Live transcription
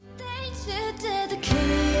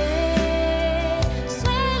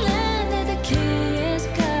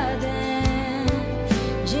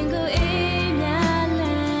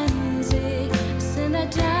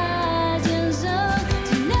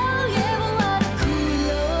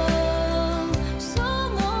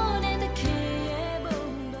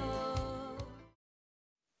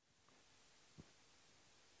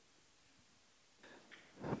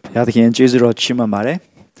ဘုရားသခင်ကျေးဇူးတော်ချီးမွမ်းပါတယ်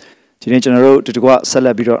ဒီနေ့ကျွန်တော်တို့ဒီတကွဆက်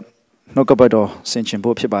လက်ပြီးတော့နှုတ်ကပတ်တော်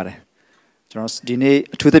ဆင်ခြင်ဖို့ဖြစ်ပါတယ်ကျွန်တော်ဒီနေ့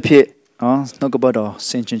အထူးသဖြင့်နှုတ်က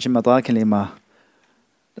ပတ်တော်ဆင်ခြင်ခြင်းမသွားခင်လေး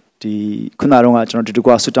မှာဒီခုနကတော့ကျွန်တော်ဒီ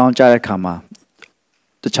တကွဆူတောင်းကြတဲ့အခါမှာ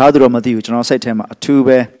တခြားသူတော့မသိဘူးကျွန်တော်စိတ်ထဲမှာအ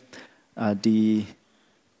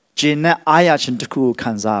ထူးပဲဒီဂျင်းနဲ့အားရခြင်းတစ်ခုကို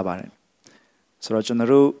ခံစားရပါတယ်ဆိုတော့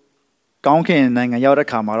ကျွန်တော်တို့ကောင်းကင်နိုင်ငံရောက်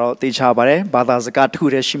တဲ့အခါမှာတော့တေချာပါတယ်ဘာသာစကားတစ်ခု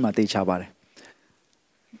တည်းရှိမှတေချာပါ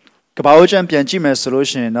တယ်ကပ္ပဦးကျမ်းပြန်ကြည့်မယ်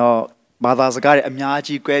ဆိုလို့ရှိရင်တော့ဘာသာစကားတွေ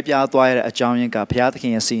အများကြီးကွဲပြားသွားရတဲ့အကြောင်းရင်းကဘုရားသခ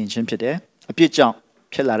င်ရဲ့စီရင်ခြင်းဖြစ်တယ်အပြစ်ကြောင့်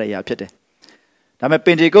ဖြစ်လာတဲ့အရာဖြစ်တယ်ဒါပေမဲ့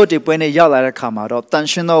ပင်တေကုတ်ဒီပွဲနဲ့ရောက်လာတဲ့အခါမှာတော့တန်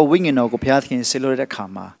ရှင်သောဝိညာဉ်တော်ကိုဘုရားသခင်ဆေလို့တဲ့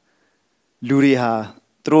အခါမှာလူ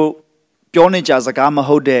တွေဟာသူတို့ပြောနေကြစကားမဟု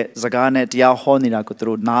တ်တဲ့စကားနဲ့တရားဟောနေတာကိုသူ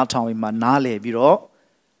တို့နားထောင်ပြီးမှနားလည်ပြီးတော့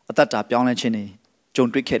အသက်တာပြောင်းလဲခြင်း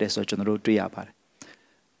တွေကြုံတွေ့ခဲ့တယ်ဆိုတော့ကျွန်တော်တို့တွေ့ရပါ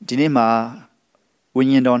တယ်ဒီနေ့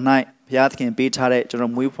မှာဝိညာဉ်တော်၌ဘုရားသခင်ပေးထားတဲ့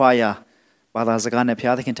ကျွန်တော်မွေးဖွားရာဘာသာစကားနဲ့ဘု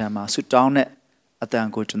ရားသခင်ထံမှာဆုတောင်းတဲ့အ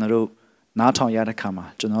တန်ကိုကျွန်တော်တို့နားထောင်ရတဲ့ခါမှာ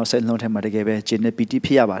ကျွန်တော်စိတ်လုံးထဲမှာတကယ်ပဲဂျင်းနဲ့ပီတိဖြ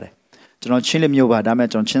စ်ရပါတယ်ကျွန်တော်ချင်းလေးမျိုးပါဒါပေ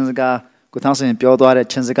မဲ့ကျွန်တော်ချင်းစကားကိုထောင်းစင်ပြောသွားတဲ့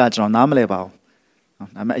ချင်းစကားကျွန်တော်နားမလည်ပါဘူးဒါ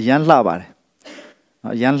ပေမဲ့အရန်လှပါတယ်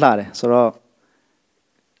အရန်လှတယ်ဆိုတော့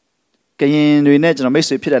ကရင်တွေနဲ့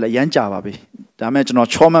ကျွန်တော်မိတ်ဆွေဖြစ်တယ်လည်းရမ်းကြပါပြီဒါပေမဲ့ကျွန်တော်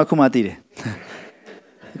ချောမခုမှသိတယ်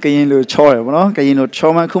ကရင်လိုချောတယ်ဗောနော်ကရင်လို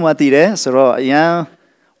ချောမခုမှသိတယ်ဆိုတော့အ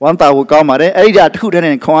ရန်ဝမ်းသာဖို့ကောင်းပါတယ်အဲ့ဒီတစ်ခုတည်း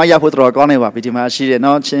နဲ့ခွန်အားရဖို့တော်ကောင်းနေပါပြီဒီမှာရှိ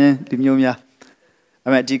တယ်နော်ချင်းဒီ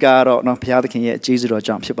မျိုးများဒါပေမဲ့အဓိကကတော့နော်ဘုရားသခင်ရဲ့အကျေး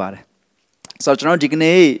ဇူးတော်ကြောင့်ဖြစ်ပါတယ်ဆိုတော့ကျွန်တော်ဒီက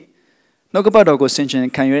နေ့နှုတ်ကပတ်တော်ကိုဆင်ခြင်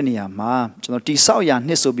ခံရတဲ့နေရာမှာကျွန်တော်တိ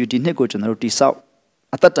ဆောက်ရာနှစ်ဆိုပြီးဒီနှစ်ကိုကျွန်တော်တို့တိ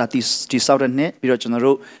ဆောက်အသက်တာတိဆောက်တဲ့နှစ်ပြီးတော့ကျွန်တော်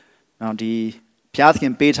တို့ဒီဘုရားသ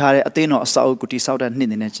ခင်ပေးထားတဲ့အသင်းတော်အဆောက်အဦကိုတိဆောက်တဲ့နှစ်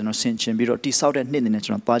နေနဲ့ကျွန်တော်ဆင်ခြင်ပြီးတော့တိဆောက်တဲ့နှစ်နေနဲ့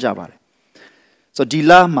ကျွန်တော်သွားကြပါတယ်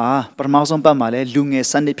ဆိုဒီလာမှာပထမဆုံးပတ်မှာလဲလူငယ်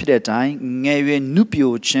စနစ်ဖြစ်တဲ့အတိုင်း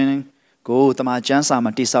ငယ်ရွယ်နုပြိုခြင်းကိုတမန်ကျမ်းစာ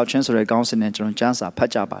မှာတိဆောက်ခြင်းဆိုတဲ့ခေါင်းစဉ်နဲ့ကျွန်တော်ကျမ်းစာဖတ်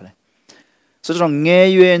ကြပါတယ်ဆိုတော့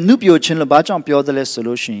ငယ်ရွယ်နုပြိုခြင်းလို့ဘာကြောင့်ပြောသလဲ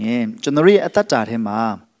ဆိုလို့ရှိရင်ကျွန်တော်ရဲ့အသက်တာထဲမှာ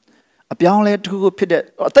အပြောင်းလဲ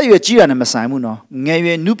တစ်ခုခုဖြစ်တဲ့အသက်အရွယ်ကြီးတာနဲ့မဆိုင်ဘူးနော်ငယ်ရွ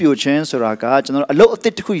ယ်နုပြိုခြင်းဆိုတာကကျွန်တော်အလုပ်အ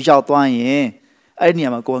သစ်တစ်ခုရောက်သွားရင်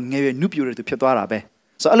အဲ့ဒီနေရာမှာကိုယ်ငယ်ရွယ်နုပြို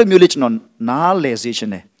တဲ့သူဖြစ်သွားတာပဲဆိုတော့အဲ့လိုမျိုးလေးကျွန်တော်နား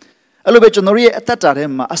လည်စေချင်တယ်အဲ့လိုပဲကျွန်တော်ရဲ့အသက်တာထဲ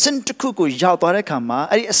မှာအဆင့်တစ်ခုကိုရောက်သွားတဲ့အခါမှာ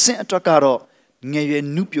အဲ့ဒီအဆင့်အတွက်ကတော့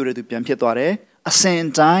ငယ်ရွယ်နုပြိုတဲ့သူပြန်ဖြစ်သွားတယ်အဆင့်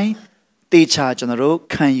တိုင်းတေချာကျွန်တော်တို့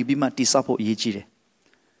ခံယူပြီးမှတိဆောက်ဖို့အရေးကြီးတယ်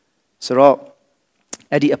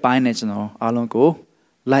ဆိုတော့အဲ့ဒီအပိုင်းနဲ့ကျွန်တော်အားလုံး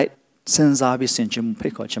ကိုလိုက်စဉ်းစားပြီးဆင်ခြင်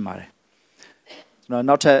မှုဖိတ်ခေါ်ချင်ပါတယ်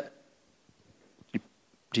ကျွန်တော်နောက်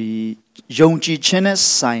ထပ်ဒီယုံကြည်ခြင်းနဲ့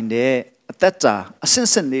ဆိုင်တဲ့အသက်တာအဆ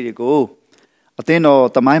င့်ဆင့်လေးတွေကိုအသ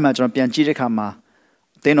င်းတော်သမိုင်းမှာကျွန်တော်ပြန်ကြည့်တဲ့အခါမှာ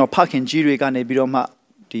အသင်းတော်ဖခင်ကြီးတွေ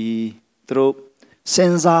ကနေပြီးတော့မှဒီသူတို့စ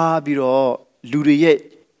ဉ်းစားပြီးတော့လူတွေရဲ့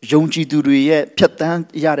ယုံကြည်သူတွေရဲ့ဖြတ်တ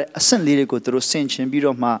န်းရတဲ့အဆင့်လေးတွေကိုသူတို့ဆင်ခြင်ပြီး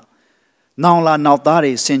တော့မှနောင်လာနောက်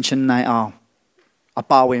သားတွေဆင်ခြင်နိုင်အောင်အ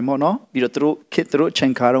ပါဝင်ပေါ့နော်ပြီးတော့သူတို့ချိ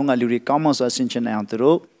န်ခါတော့ကလူတွေကောင်းမွန်စွာဆင်ခြင်နိုင်အောင်သူ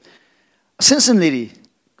တို့အဆင့်ဆင့်လေး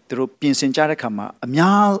တွေသူတို့ပြင်ဆင်ကြတဲ့အခါမှာအ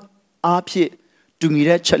များအားဖြင့်တူညီ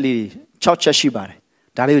တဲ့ချက်လေး6ချက်ရှိပါတယ်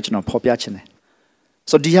ဒါလေးကိုကျွန်တော်ဖော်ပြချင်တယ်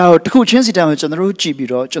ဆိုတော့ဒီဟာကိုတစ်ခုချင်းစီတိုင်းမှာကျွန်တော်တို့ကြ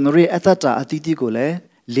ည့်ပြီးတော့ကျွန်တော်တို့ရဲ့အသက်တာအသီးသီးကိုလ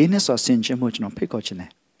ည်းလေးနဲ့စွာဆင်ခြင်မှုကျွန်တော်ဖိတ်ခေါ်ချင်တယ်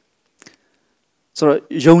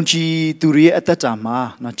ဆိုတော့ယုံကြည်သူတွေရဲ့အသက်တာ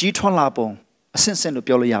မှာနော်ကြီးထွားလာပုံအဆင့်ဆ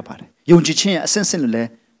င့်လို့ပြောလို့ရပါတယ်ယုံကြည်ခြင်းရဲ့အဆင့်ဆင့်လို့လ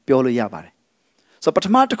ည်းပြောလို့ရပါတယ်ဆိုတော့ပထ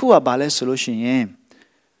မတစ်ခုကဘာလဲဆိုလို့ရှိရင်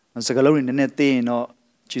စကားလုံးတွေနည်းနည်းသိရင်တော့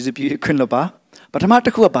ကျေးဇူးပြုခွင့်လို့ပါပထမ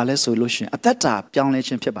တစ်ခုကဘာလဲဆိုလို့ရှိရင်အသက်တာပြောင်းလဲ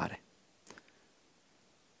ခြင်းဖြစ်ပါတယ်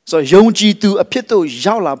ဆိုတော့ယုံကြည်သူ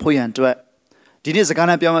အဖြစ်သို့ရောက်လာဖို့ရန်အတွက်ဒီနေ့စ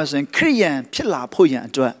ကားနဲ့ပြောမှဆိုရင်ခရိယန်ဖြစ်လာဖို့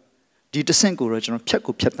ရန်အတွက်ဒီတစ်ဆင့်ကိုတော့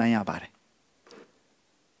ကျွန်တော်ဖြတ်တန်းရပါ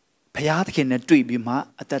တယ်ဘုရားသခင်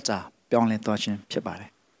နဲ့တွေ့ပြီးမှအသက်တာပြောင်းလဲသွားခြင်းဖြစ်ပါတယ်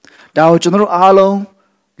ဒါကိုကျွန်တော်တို့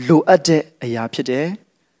အားလုံးလိုအပ်တဲ့အရာဖြစ်တယ်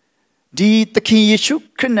ဒီသခင်ယေ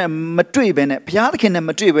ရှုခရစ်နဲ့မတွေ့ဘဲနဲ့ဘုရားသခင်နဲ့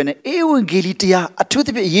မတွေ့ဘဲနဲ့ဧဝံဂေလိတရားအထူးသ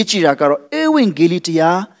ဖြင့်အရေးကြီးတာကတော့ဧဝံဂေလိတ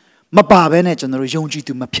ရားမပါဘဲနဲ့ကျွန်တော်တို့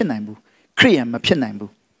ယုံကြည်သူမဖြစ်နိုင်ဘူးခရိယန်မဖြစ်နိုင်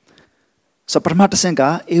ဘူးဆိုပထမတစ်ဆင့်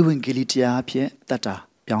ကဧဝံဂေလိတရားအဖြစ်အ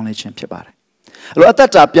သက်တာပြောင်းလဲခြင်းဖြစ်ပါတယ်အဲ့လိုအသက်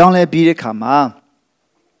တာပြောင်းလဲပြီးတဲ့အခါမှာ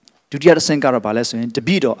ဒုတိယတစ်ဆင့်ကတော့ဘာလဲဆိုရင်တ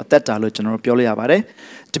ပိတော်အသက်တာလို့ကျွန်တော်တို့ပြောလို့ရပါ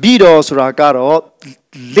တယ်တပိတော်ဆိုတာကတော့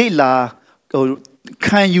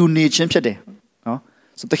လေ့လာခံယူနေခြင်းဖြစ်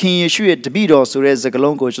တယ်နော်ဆိုသခင်ယေရှုရဲ့တပိတော်ဆိုတဲ့စ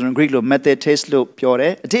ကားလုံးကိုကျွန်တော် Greek လို့ Mathetes လို့ပြော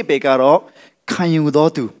တယ်အဓိပ္ပာယ်ကတော့ခံယူသော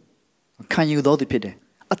သူဖြစ်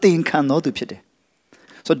တယ်အသင်ခံသောသူဖြစ်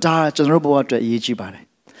တယ်ဆိုဒါကျွန်တော်တို့ဘဝအတွက်အရေးကြီးပါ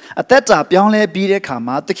တယ်အသက်တာပြောင်းလဲပြီးတဲ့အခါ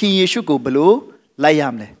မှာသခင်ယေရှုကိုဘယ်လိုလိုက်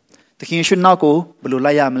ရမလဲသခင်ယေရှုနောက်ကိုဘယ်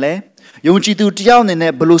လိုလိုက်ရမလဲ ယုံကြည်သူတယောက်အနေ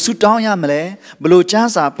နဲ့ဘလို့ဆူတောင်းရမလဲဘလို့ကျမ်း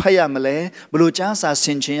စာဖတ်ရမလဲဘလို့ကျမ်းစာဆ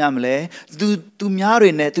င်ခြင်ရမလဲသူများတွေ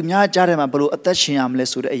နဲ့သူများကြားထဲမှာဘလို့အသက်ရှင်ရမလဲ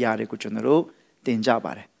ဆိုတဲ့အရာတွေကိုကျွန်တော်တို့သင်ကြ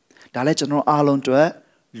ပါတယ်ဒါလည်းကျွန်တော်အားလုံးအတွက်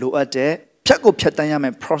လိုအပ်တဲ့ဖြတ်ကိုဖြတ်တန်းရမ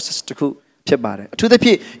ယ့် process တစ်ခုဖြစ်ပါတယ်အထူးသဖြ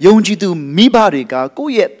င့်ယုံကြည်သူမိဘတွေကကို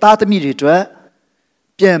ယ့်ရဲ့သားသမီးတွေအတွက်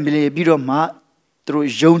ပြန်ပြီးတော့မှသူတို့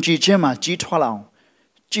ယုံကြည်ခြင်းမှာကြီးထွားလာအောင်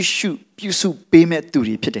ကြည့်ရှုပြုစုပေးမဲ့သူ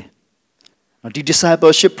တွေဖြစ်တယ်ဒီ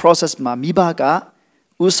discipleship process မှာမိဘက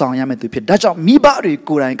ဥဆောင်ရမယ့်သူဖြစ်ဒါကြောင့်မိဘတွေ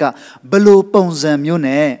ကိုယ်တိုင်ကဘလို့ပုံစံမျိုး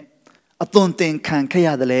နဲ့အသွင်သင်ခံခဲ့ရ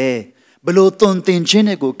တယ်လဲဘလို့သွင်သင်ခြင်း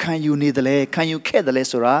တွေကိုခံယူနေတယ်လဲခံယူခဲ့တယ်လဲ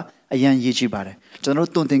ဆိုတာအရင်ရေးကြည့်ပါတယ်ကျွန်တော်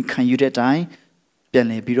တို့သွင်သင်ခံယူတဲ့အတိုင်းပြန်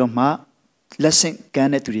လည်ပြီးတော့မှလက်ဆင့်က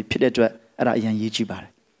မ်းတဲ့သူတွေဖြစ်တဲ့အတွက်အဲ့ဒါအရင်ရေးကြည့်ပါတယ်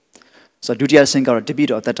ဆိုတော့ဒုတိယဆင့်ကတော့တပိ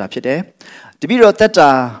တော်အသက်တာဖြစ်တယ်တပိတော်အသက်တာ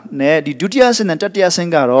နဲ့ဒီဒုတိယဆင့်နဲ့တတိယဆင့်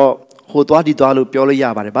ကတော့ဟိုသွားဒီသွားလို့ပြောလို့ရ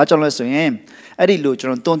ပါတယ်ဘာကြောင့်လဲဆိုရင်အဲ့ဒီလိုကျွ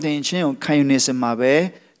န်တော်တွင်တင်ချင်းကိုခံယူနေစမှာပဲ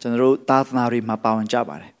ကျွန်တော်တို့သာသနာတွေမှာပါဝင်ကြ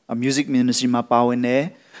ပါတယ် music ministry မှာပါဝင်တယ်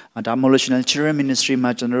ဒါ Demolitional Children Ministry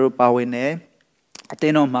မှာကျွန်တော်တို့ပါဝင်တယ်အတ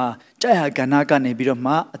င်းတော်မှာကြာရကဏ္ဍကနေပြီးတော့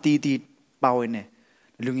မှအတီးတီးပါဝင်တယ်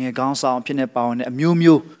လူငယ်ကောင်းဆောင်ဖြစ်နေပါဝင်တယ်အမျိုး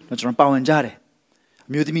မျိုးကျွန်တော်ပါဝင်ကြတယ်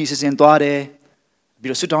အမျိုးသမီးအစဉ်သွားတယ်ပြီး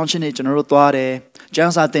တော့ဆွတောင်းချင်းနေကျွန်တော်တို့သွားတယ်ကျ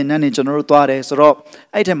မ်းစာသင်တန်းနေကျွန်တော်တို့သွားတယ်ဆိုတော့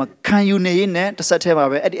အဲ့ဒီထဲမှာခံယူနေရင်းနဲ့တစ်ဆက်တည်းပါ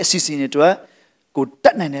ပဲအဲ့ဒီအစီအစဉ်တွေအတွက်ကိုတ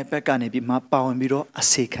က်နိုင်တဲ့ဘက်ကနေပြီးမှပါဝင်ပြီးတော့အ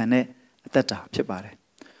စေခံတဲ့အသက်တာဖြစ်ပါတယ်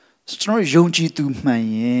ကျွန်တော်ယုံကြည်သူမှန်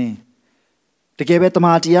ရင်တကယ်ပဲတမ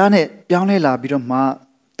န်တရားနဲ့ပြောင်းလဲလာပြီးတော့မှ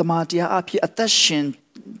တမန်တရားအဖြစ်အသက်ရှင်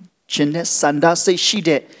ခြင်းနဲ့စန္ဒစိတ်ရှိ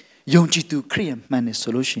တဲ့ယုံကြည်သူခရိယန်မှန်နေ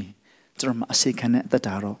ဆိုလို့ရှိရင်ကျွန်တော်မှအစေခံတဲ့အသက်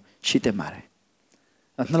တာတော့ရှိတဲ့ပါတယ်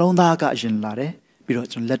နှလုံးသားကအရင်လာတယ်ပြီးတော့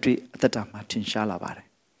ကျွန်တော်လက်တွေ့အသက်တာမှာထင်ရှားလာပါတယ်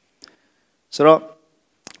ဆိုတော့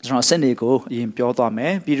ကျွန်တော်အစနေကိုအရင်ပြောသွားမ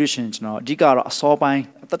ယ်ပြီးလို့ရှိရင်ကျွန်တော်အဓိကတော့အစောပိုင်း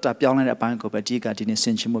အသက်တာပြောင်းလဲတဲ့အပိုင်းကိုပဲအဓိကဒီနေ့ဆ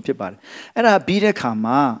င်ခြင်မှုဖြစ်ပါတယ်အဲ့ဒါပြီးတဲ့ခါ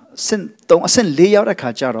မှာအဆင့်4ရောက်တဲ့ခါ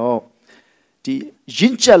ကျတော့ဒီရ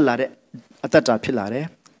င့်ကျက်လာတဲ့အသက်တာဖြစ်လာတယ်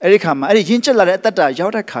အဲ့ဒီခါမှာအဲ့ဒီရင့်ကျက်လာတဲ့အသက်တာရော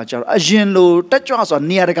က်တဲ့ခါကျတော့အရင်လိုတက်ကြွဆိုတာ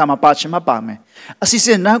နေရာတကာမှာပါချင်မှပါမယ်အစီအစ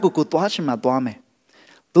ဉ်နားကိုသွားချင်မှသွားမယ်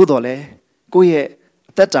သို့တော်လည်းကိုယ့်ရဲ့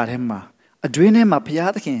အသက်တာထဲမှာအတွင်းထဲမှာဘု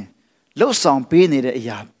ရားသခင်လှုပ်ဆောင်ပေးနေတဲ့အ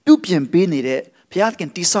ရာပြုပြင်ပေးနေတဲ့ဘုရားသခင်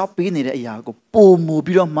တိဆောက်ပေးနေတဲ့အရာကိုပုံမူ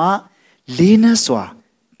ပြီးတော့မှလေးနက်စွာ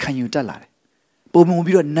ခံယူတတ်လာတယ်ပုံမူ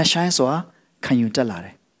ပြီးတော့နှဆိုင်စွာခံယူတတ်လာတ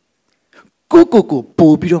ယ်ကို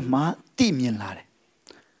ပို့ပြီးတော့မှသိမြင်လာတယ်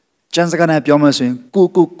ကျမ်းစကားနဲ့ပြောမှဆိုရင်ကို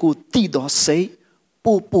သိတော့စိတ်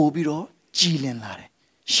ပို့ပြီးတော့ကြည်လင်လာတယ်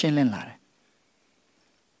ရှင်းလင်းလာတယ်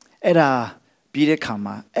အဲ့ဒါပြီးတဲ့ခါ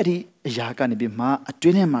မှာအဲ့ဒီအရာကနေပြီးမှအတွ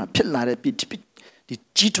င်းထဲမှာဖြစ်လာတဲ့ဒီ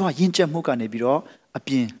ကြီးထွားရင့်ကျက်မှုကနေပြီးတော့အ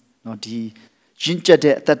ပြင်နော်ဒီရင့်ကျက်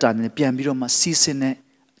တဲ့အသက်တာနဲ့ပြန်ပြီးတော့မှစီးဆင်းတဲ့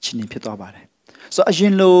အခြေအနေဖြစ်သွားပါတယ်ဆိုတော့အရ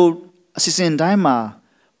င်လိုအစီအစဉ်တိုင်းမှာ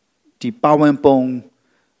ဒီပါဝင်ပုံ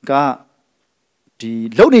ကဒီ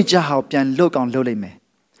လုံနေကြဟောပြန်လုတ်ကောင်လုတ်လိုက်မယ်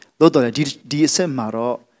သို့တော်လည်းဒီအဆက်မှာ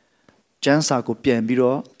တော့ကျမ်းစာကိုပြန်ပြီး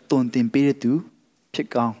တော့တုံတင်ပေးတဲ့သူဖြစ်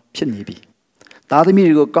ကောင်းဖြစ်နေပြီသားသမီး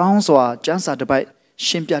တွေကိုကောင်းစွာကျမ်းစာတစ်ပိုက်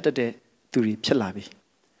ရှင်းပြတတ်တဲ့သူတွေဖြစ်လာပြီ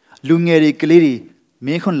လူငယ်တွေကလေးတွေမ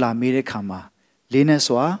င်းခွန်းလာမေးတဲ့ခါမှာလေးနဲ့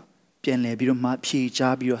စွာပြန်လည်ပြီးတော့မှဖြေချ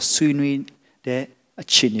ပြီးတော့ဆွေးနွေးတဲ့အ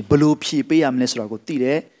ခြေအနေဘလို့ဖြေပေးရမလဲဆိုတာကိုသိ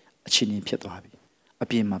တဲ့အခြေအနေဖြစ်သွားပြီအ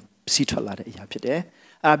ပြင်မှာစီးထွက်လာတဲ့အရာဖြစ်တယ်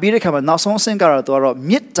ပြီးတဲ့ခါမှာနောက်ဆုံးအဆင့်ကတော့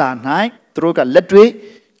မေတ္တာ၌သူတို့ကလက်တွေ့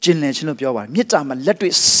ကျင့်လည်ခြင်းလို့ပြောပါတယ်မေတ္တာမှာလက်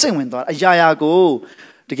တွေ့စိတ်ဝင်သွားအရာကို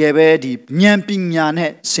တကယ်ပဲဒီဉာဏ်ပညာနဲ့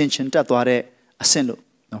ဆင်ခြင်တတ်သွားတဲ့အဆင့်လို့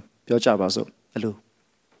နော်ပြောကြပါစို့အဲ့လို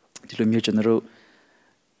ဒီလိုမျိုးကျွန်တော်တို့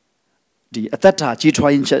ဒီအသက်တာကြီး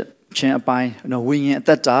ထွားခြင်းအပိုင်းနော်ဝိညာဉ်အသ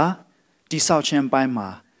က်တာတိဆောက်ခြင်းအပိုင်းမှာ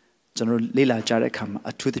ကျွန်တော်တို့လေ့လာကြတဲ့အခါမှာ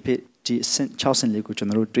အထူးသဖြင့်ဒီအဆင့်6ဆင့်လေးကိုကျွန်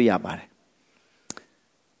တော်တို့တွေ့ရပါတယ်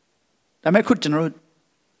ဒါပေမဲ့ခုကျွန်တော်တို့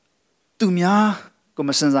သူများကို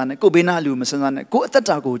မစင်စားနဲ့ကိုဘေးနာလူမစင်စားနဲ့ကိုအသက်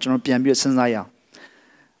တာကိုကျွန်တော်ပြန်ပြီးစဉ်းစားရအောင်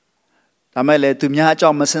ဒါမဲ့လေသူများအကြော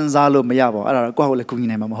င်းမစင်စားလို့မရပါဘူးအဲ့ဒါတော့ကိုယ့်ကိုလည်းကူညီ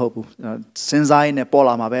နိုင်မှာမဟုတ်ဘူးစဉ်းစားရင်းနဲ့ပေါ်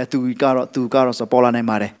လာမှာပဲသူကတော့ဆိုပေါ်လာနိုင်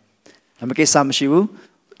ပါတယ်ဒါပေမဲ့ကိစ္စမရှိဘူး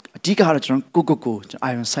အဓိကတော့ကျွန်တော်ကိုအာ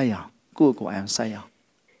ယုံဆိုင်ရအောင်ကိုအာယုံဆိုင်ရအောင်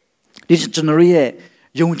ဒီကျွန်တော်ရဲ့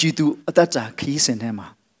ယုံကြည်သူအသက်တာခီးစင်ထဲမှာ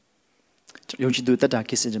ယုံကြည်သူအသက်တာ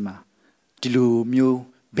ခီးစင်ထဲမှာဒီလိုမျိုး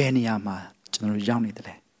ဘယ်နေရာမှာကျွန်တော်ရောက်နေတယ်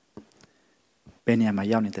လဲဘယ်နေရာမှာ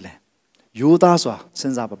ရောက်နေတယ်လဲရိုးသားစွာစ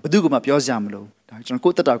ဉ်းစားပါဘယ်သူကမှပြောစရာမလိုဒါကျွန်တော်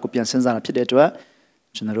ကိုယ့်တက်တာကိုပြန်စဉ်းစားတာဖြစ်တဲ့အတွက်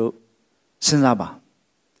ကျွန်တော်တို့စဉ်းစားပါ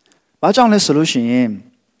ဘာကြောင့်လဲဆိုလို့ရှိရင်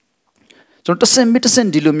ကျွန်တော်တစ်ဆင့်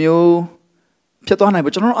ဒီလိုမျိုးဖြစ်သွားနိုင်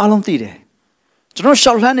ဘူးကျွန်တော်အားလုံးသိတယ်ကျွန်တော်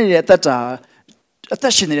ရှောက်လှမ်းနေတဲ့အသ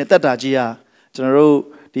က်ရှင်နေတဲ့အသက်တာကြီးကကျွန်တော်တို့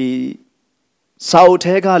ဒီစာအုပ်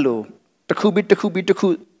ထဲကလို့တစ်ခု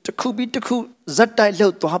တခုပြီးတခုဇက်တိုက်လှု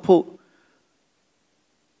ပ်သွားဖို့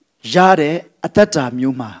ရတဲ့အသက်တာ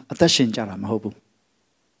မျိုးမှာအသက်ရှင်ကြတာမဟုတ်ဘူး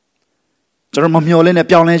ကျွန်တော်မမျှော်လင့်နဲ့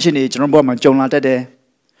ပြောင်းလဲခြင်းတွေကျွန်တော်ဘဝမှာကြုံလာတတ်တယ်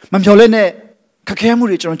မမျှော်လင့်နဲ့ခက်ခဲမှု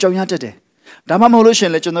တွေကျွန်တော်ကြုံရတတ်တယ်ဒါမှမဟုတ်လို့ရှိရ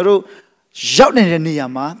င်လည်းကျွန်တော်တို့ရောက်နေတဲ့နေရာ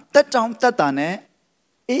မှာတက်တောင့်တက်တာနဲ့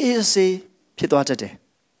အေးအေးဆေးဖြစ်သွားတတ်တယ်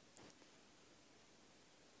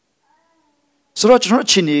ဆိုတော့ကျွန်တော်အ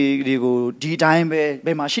ခြေအနေတွေကိုဒီတိုင်းပဲဘ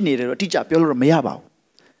ယ်မှာရှိနေတယ်တော့အတိအကျပြောလို့မရပါဘူး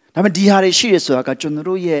ဒါပေမဲ့ဒီဟာတွေရှိရဆိုတာကကျွန်တော်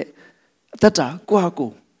တို့ရဲ့အသက်တာကိုယ့်ဟာကို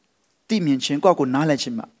ယ်သိမြင်ခြင်းကိုယ့်ကိုယ်နားလည်ခြ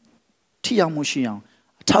င်းမှာထိရောက်မှုရှိအောင်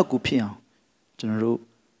အထောက်အကူဖြစ်အောင်ကျွန်တော်တို့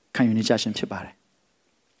ခံယူနေကြခြင်းဖြစ်ပါတယ်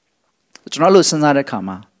ကျွန်တော်လို့စဉ်းစားတဲ့အခါ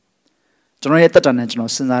မှာကျွန်တော်ရဲ့တက်တာနဲ့ကျွန်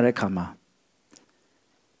တော်စဉ်းစားတဲ့အခါမှာ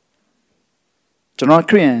ကျွန်တော်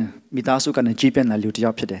ခရိယန်မိသားစုကနေကြီးပြင်းလာလူတစ်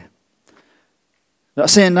ယောက်ဖြစ်တယ်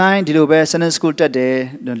အစဉ်တိုင်းဒီလိုပဲ Sunday School တက်တယ်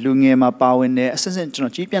လူငယ်မှာပါဝင်တယ်အစဉ်စဉ်ကျွန်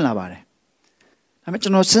တော်ကြီးပြင်းလာပါတယ်ဒါပေမဲ့ကျွ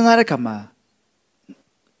န်တော်စဉ်းစားတဲ့အခါမှာ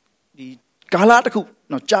ဒီကာလတစ်ခု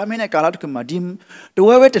နော်ကြာမင်းတဲ့ကာလတစ်ခုမှာဒီတ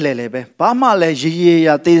ဝဲဝဲတလဲလဲပဲဘာမှလည်းရေရေရ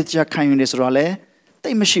သေးချာခံယူနေဆိုတော့လည်းတိ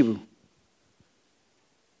တ်မရှိဘူး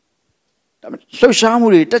ဒါပေမဲ့လှုပ်ရှားမှု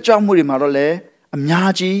တွေတက်ကြွမှုတွေမှာတော့လည်းအ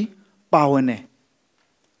များကြီးပါဝင်တယ်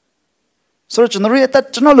ဆိုတော့ကျွန်တော်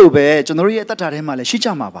လိုပဲကျွန်တော်ရဲ့အသက်တာထဲမှာလည်းရှိကြ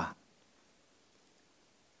မှာပါ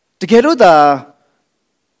တကယ်လို့ဒါ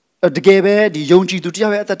တကယ်ပဲဒီယုံကြည်သူတ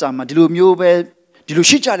ရားရဲ့အသက်တာမှာဒီလိုမျိုးပဲဒီလို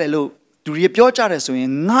ရှိကြတယ်လို့သူတွေပြောကြတယ်ဆိုရင်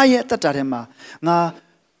ငါရဲ့အသက်တာထဲမှာငါ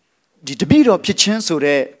ဒီတပည့်တော်ဖြစ်ခြင်းဆို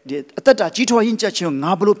တဲ့ဒီအသက်တာကြီးထွားရင့်ကျက်ခြင်းကို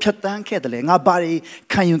ငါဘလို့ဖြတ်တန်းခဲ့တယ်လဲငါဘာတွေ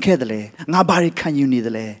ခံယူခဲ့တယ်လဲငါဘာတွေခံယူနေတ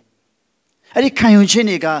ယ်လဲအဲ့ဒီခံယူခြင်း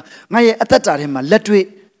တွေကငါရဲ့အသက်တာထဲမှာလက်တွေ့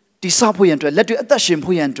တိဆောက်ဖို့ရန်အတွက်လက်တွေ့အသက်ရှင်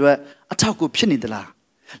ဖို့ရန်အတွက်အထောက်အကူဖြစ်နေသလား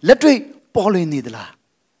လက်တွေ့ပေါ်လွင်နေသလား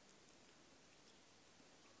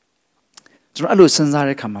ကျွန်တော်အဲ့လိုစဉ်းစား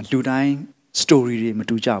တဲ့အခါမှာလူတိုင်း story တွေမ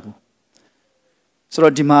တူကြဘူးဆို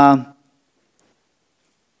တော့ဒီမှာ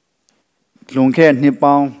လွန်ခဲ့နှစ်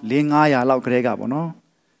ပေါင်း400-500လောက်ကတည်းကပေါ့နော်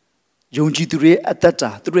ယုံကြည်သူတွေအသက်တာ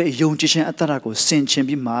သူတို့ရဲ့ယုံကြည်ခြင်းအသက်တာကိုဆင်ခြင်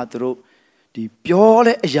ပြီးမှသူတို့ဒီပြော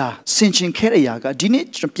တဲ့အရာဆင်ခြင်ခဲ့တဲ့အရာကဒီနေ့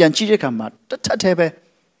ကျွန်တော်ပြန်ကြည့်တဲ့အခါမှာတထက်သေးပဲ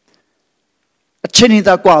အချင်းနေ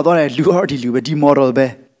တာကွာသွားတယ်လူအော်ဒီလူပဲဒီ model ပဲ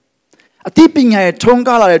အသိပညာရဲ့ထုံး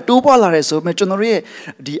ကားလာတဲ့တိုးပွားလာတဲ့ဆိုပေမဲ့ကျွန်တော်ရဲ့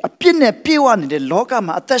ဒီအပြစ်နဲ့ပြေဝနေတဲ့လောက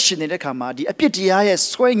မှာအသက်ရှင်နေတဲ့အခါမှာဒီအပြစ်တရားရဲ့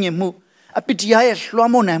ဆွဲငင်မှုအပြစ်တရားရဲ့လွှ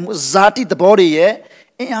မ်းမိုးနိုင်မှုဇာတိသဘောတွေရဲ့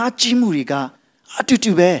အင်အားကြီးမှုတွေကအတူ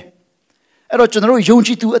တူပဲအဲ့တော့ကျွန်တော်တို့ယုံကြ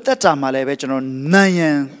ည်သူအသက်တာမှာလည်းပဲကျွန်တော်နာယံ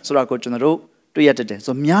ဆိုတာကိုကျွန်တော်တို့တွေ့ရတတ်တယ်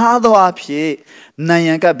ဆိုများသောအားဖြင့်နာ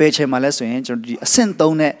ယံကဘယ်ချိန်မှာလဲဆိုရင်ကျွန်တော်ဒီအဆင့်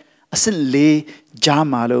3နဲ့အဆင့်4ကြား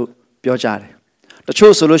မှာလို့ပြောကြတယ်တ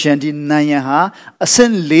ချို့ဆိုလို့ရှိရင်ဒီနာယံဟာအဆ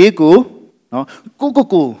င့်4ကိုနော်ကို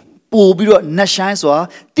ပို့ပြီးတော့နှက်ဆိုင်စွာ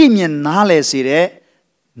သိမြင်နားလည်စေတဲ့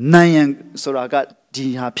နာယံဆိုတာကဒီ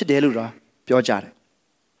ဟာဖြစ်တယ်လို့တော့ပြောကြတယ်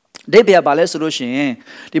ဒိဗေဘာလဲဆိုလို့ရှိရင်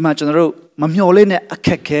ဒီမှာကျွန်တော်တို့မမျှော်လင့်တဲ့အခ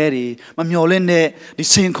က်ခဲတွေမမျှော်လင့်တဲ့ဒီ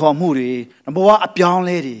စင်ခေါ်မှုတွေဘဝအပြောင်း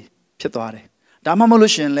လဲတွေဖြစ်သွားတယ်ဒါမှမဟုတ်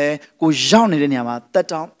လို့ရှိရင်လဲကိုရောက်နေတဲ့နေရာမှာတက်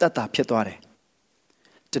တောင့်တက်တာဖြစ်သွားတယ်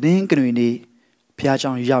တနင်္ဂနွေနေ့ဘုရား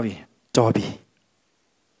ကျောင်းရောက်ရင်တော်ပြီ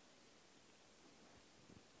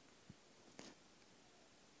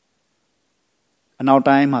အနောက်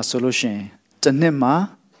တိုင်းမှာဆိုလို့ရှိရင်တစ်နှစ်မှာ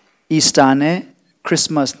Easter နဲ့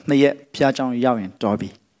Christmas နှစ်ရက်ဘုရားကျောင်းရောက်ရင်တော်ပြီ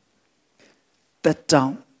တက်တော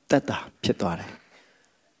င့်တက်တာဖြစ်သွားတယ်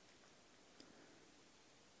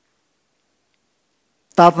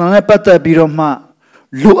သာသနာနဲ့ပတ်သက်ပြီးတော့မှ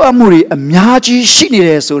လိုအပ်မှုတွေအများကြီးရှိနေတ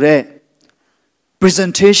ယ်ဆိုတော့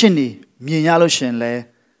presentation တွေမြင်ရလို့ရှင်လဲ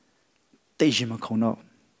သိရင်မခုံတော့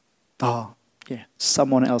yeah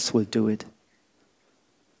someone else will do it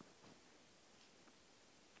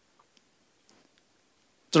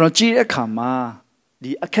ကျွန်တော်ကြည့်တဲ့အခါမှာ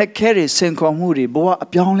ဒီအခက်ခဲတွေစင်ခေါ်မှုတွေဘဝအ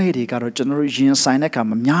ပြောင်းလဲတွေကတော့ကျွန်တော်တို့ရင်ဆိုင်တဲ့အခါ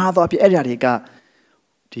မှာများသောအားဖြင့်အဲ့ဒီအရာတွေက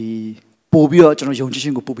ဒီပို့ပြီးတော့ကျွန်တော်ယုံကြည်ခြ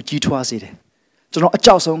င်းကိုပို့ပြီးကြီးထွားစေတယ်ကျွန်တော်အ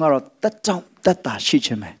ကြောက်ဆုံးကတော့တက်တောင့်တက်တာရှိခြ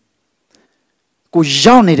င်းပဲကို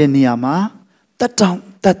ရောက်နေတဲ့နေရာမှာတက်တောင့်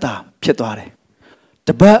တက်တာဖြစ်သွားတယ်တ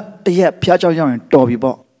ပတ်တရက်ဖျားကြောက်ရောက်ရင်တော်ပြီ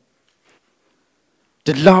ပေါ့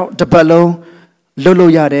ဒီလောက်တပတ်လုံးလှုပ်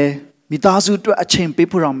လို့ရတယ်မိသားစုအတွက်အချိန်ပေး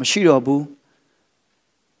ဖို့တော့မရှိတော့ဘူး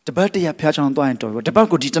တပတ်တရက်ဖျားချောင်းသွားရင်တော်ပြီတပတ်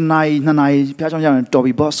ကိုဒီ1နာရီ2နာရီဖျားချောင်းရောက်ရင်တော်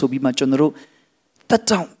ပြီပေါ့ဆိုပြီးမှကျွန်တော်တို့တက်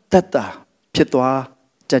တောင့်တက်တာဖြစ်သွား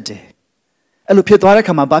တတ်တယ်အဲ့လိုဖြစ်သွားတဲ့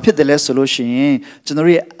ခါမှာဘာဖြစ်တယ်လဲဆိုလို့ရှိရင်ကျွန်တော်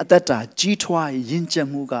ရဲ့အသက်တာကြီးထွားရင့်ကျက်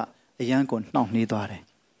မှုကအရန်ကိုနှောင့်နှေးသွားတယ်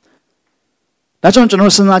ဒါကြောင့်ကျွန်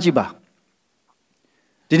တော်စဉ်းစားကြည့်ပါ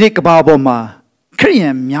ဒီနေ့ကမ္ဘာပေါ်မှာခရိယ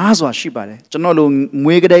န်များစွာရှိပါတယ်ကျွန်တော်တို့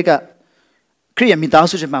မွေးကလေးကခရိယန်မိသား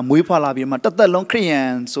စုတွေမှာမွေးဖွားလာပြီးမှတစ်သက်လုံးခရိယန်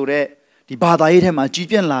ဆိုတဲ့ဒီဘာသာရေးထဲမှာကြီး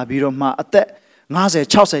ပြန့်လာပြီးတော့မှအသက်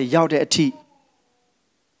50 60ရောက်တဲ့အထိ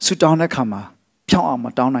ဆုတောင်းတဲ့ခါမှာဖြောင်းအောင်မ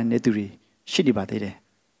တောင်းနိုင်တဲ့သူတွေရှိနေပါသေးတယ်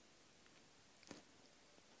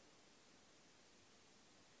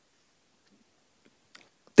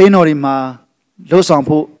တင်းတော်တွေမှာလှုပ်ဆောင်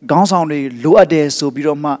ဖို့ခေါင်းဆောင်တွေလိုအပ်တယ်ဆိုပြီး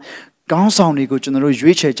တော့မှခေါင်းဆောင်တွေကိုကျွန်တော်တို့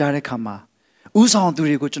ရွေးချယ်ကြတဲ့ခါမှာဥဆောင်သူ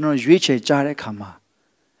တွေကိုကျွန်တော်ရွေးချယ်ကြတဲ့ခါမှာ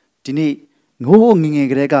ဒီနေ့ငိုးငငယ်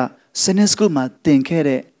ကလေးကစနစ်စကူမှာတင်ခဲ့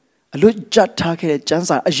တဲ့အလွတ်ကြတ်ထားခဲ့တဲ့ကျန်း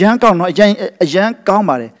စာအရန်ကောင်းတော့အရန်ကောင်း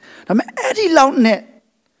ပါတယ်ဒါပေမဲ့အဲ့ဒီလောက်နဲ့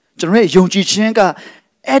ကျွန်တော်ရဲ့ယုံကြည်ခြင်းက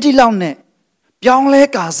အဲ့ဒီလောက်နဲ့ပြောင်းလဲ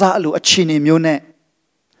ကာစားအလိုအခြေအနေမျိုးနဲ့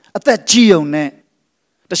အသက်ကြီးုံနဲ့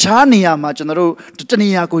တခြားနေရာမှာကျွန်တော်တို့တနေ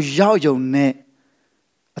ရာကိုရောက်ယုံနဲ့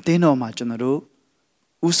အသင်းတော်မှာကျွန်တော်တို့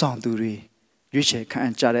ဥဆောင်သူတွေရွေးချယ်ခံအ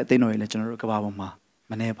ပ်ကြတဲ့အသင်းတော်တွေလည်းကျွန်တော်တို့ကဘာပေါ်မှာ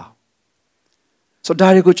မနှဲပါဘူးဆိုတော့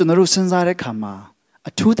ဒါတွေကိုကျွန်တော်တို့စဉ်းစားတဲ့အခါမှာ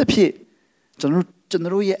အထူးသဖြင့်ကျွန်တော်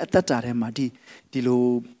တို့ရဲ့အသက်တာထဲမှာဒီလို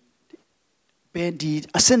ပဲဒီ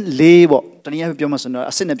အဆင့်၄ပေါ့တနည်းအားဖြင့်ပြောမှဆိုတော့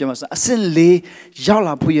အဆင့်နဲ့ပြောမှဆိုအဆင့်၄ရောက်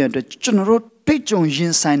လာဖို့ရတဲ့အတွက်ကျွန်တော်တို့တွေ့ကြုံရ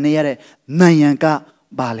င်ဆိုင်နေရတဲ့နိုင်ရန်က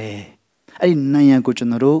ပါလေအဲ့ဒီနိုင်ရန်ကိုကျွန်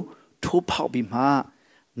တော်တို့ထိုးဖောက်ပြီးမှ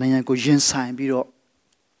နိုင်ရန်ကိုရင်ဆိုင်ပြီးတော့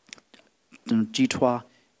ကြီးထွား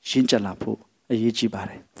ရင့်ကျက်လာဖို့အရေးကြီးပါတ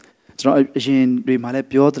ယ်ကျွန်တော်အရင်တွေမှာလည်း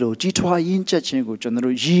ပြောသလိုကြီးထွားရင့်ကျက်ခြင်းကိုကျွန်တော်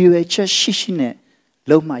တို့ရည်ရွယ်ချက်ရှိနဲ့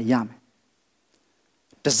လုံးမရမယ်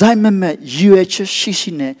ဒီဇိုင်းမဲ့ရည်ရွယ်ချက်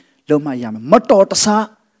ရှိနဲ့လုံးမရမယ်မတော်တဆ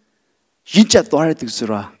ရင့်ကျက်သွားတဲ့သူဆို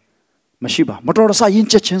တာမရှိပါမတော်တဆရင့်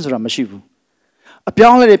ကျက်ခြင်းဆိုတာမရှိဘူးအပြော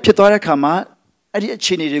င်းအလဲတွေဖြစ်သွားတဲ့အခါမှာအဲ့ဒီအ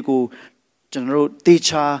ခြေအနေတွေကိုကျွန်တော်တို့တေ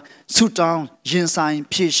ချာဆုတောင်းရင်ဆိုင်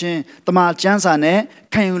ဖြည့်ရှင်းတမန်ကျမ်းစာနဲ့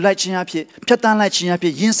ခံယူလိုက်ခြင်းအဖြစ်ဖြတ်တန်းလိုက်ခြင်းအဖြ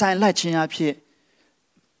စ်ရင်ဆိုင်လိုက်ခြင်းအဖြစ်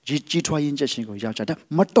ကြီးထွားရင့်ကျက်ခြင်းကိုရောက်ကြတယ်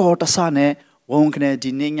မတော်တဆနဲ့ဝန်ခနဲ့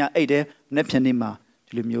ဒီနေ့ညအိတ်တဲ့နေ့ဖြန်နေ့မှာ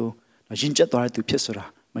ဒီလိုမျိုးရင့်ကျက်သွားတဲ့သူဖြစ်ဆိုတာ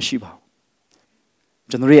မရှိပါဘူး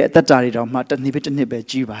ကျွန်တော်ရဲ့အသက်တာတွေတောင်မှတစ်နှစ်ပဲ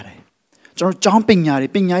ကြီးပါတယ်ကျွန်တော်ကျောင်းပညာ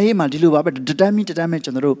ရေးမှာဒီလိုပါပဲတတမ်းကျွန်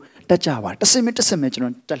တော်တို့တက်ကြပါတယ်တစ်စင်မဲ့ကျွန်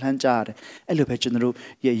တော်တက်လှမ်းကြရတယ်အဲ့လိုပဲကျွန်တော်တို့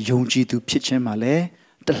ရဲ့ယုံကြည်သူဖြစ်ခြင်းမှာလည်း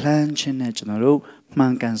တက်လှမ်းခြင်းနဲ့ကျွန်တော်တို့မှ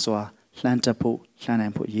န်ကန်စွာလှမ်းတက်ဖို့လှမ်းနို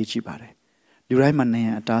င်ဖို့အရေးကြီးပါတယ်လူတိုင်းမှာနိုင်ရ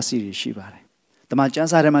န်အတားအဆီးတွေရှိပါတယ်တမန်ကျမ်း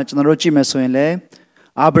စာထဲမှာကျွန်တော်တို့ကြည့်မယ်ဆိုရင်လည်း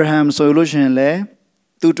အာဗြဟံဆိုလို့ရှိရင်လည်း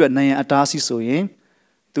သူ့အတွက်နိုင်ရန်အတားအဆီးဆိုရင်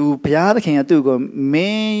သူဘုရားသခင်ကသူ့ကိုမ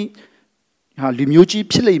င်းလူမျိုးကြီး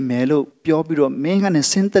ဖြစ်လိမ့်မယ်လို့ပြောပြီးတော့မင်းကနဲ့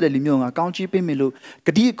ဆင်းသက်တဲ့လူမျိုးကကောင်းကြီးပေးမယ်လို့ဂ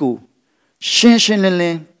တိကိုရှင်းလ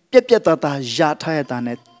င်းပြက်သားရထားရတာ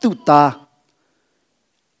နဲ့သူ့သား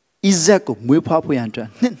ဣဇက်ကိုမွေးဖွားဖို့ရန်အတွက်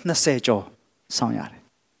နှစ်20ကျော်ဆောင်ရတယ်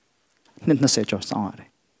နှစ်20ကျော်ဆောင်ရတယ်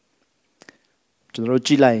ကျွန်တော်တို့ကြ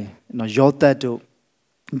ည့်လိုက်နော်ယောသတ်တို့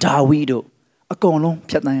ဒါဝိတို့အကုန်လုံး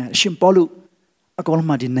ဖြတ်တန်းရတယ်ရှင်ပေါလုအကုန်လုံး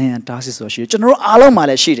မှာဒီနိုင်ရန်တားဆီးဆိုရှိတယ်ကျွန်တော်တို့အားလုံးမှာ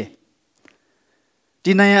လည်းရှိတယ်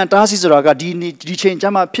ဒီနိုင်ရန်တားဆီးဆိုတာကဒီချိန်ကျ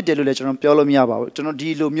မှဖြစ်တယ်လို့လည်းကျွန်တော်ပြောလို့မရပါဘူးကျွန်တော်ဒီ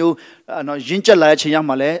လိုမျိုးနော်ရင့်ကျက်လာတဲ့ချိန်ရောက်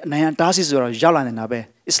မှလည်းနိုင်ရန်တားဆီးဆိုတာရောက်လာနေတာပဲ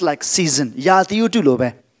it's like season ရာသီဥတုလိုပဲ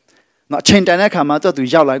နော်အချိန်တန်တဲ့အခါမှာသူ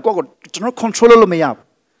ရောက်လာကိုကျွန်တော် control လုပ်လို့မရဘူး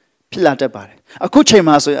ဖြစ်လာတတ်ပါတယ်အခုချိန်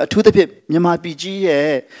မှာဆိုရင်အထူးသဖြင့်မြန်မာပြည်ကြီး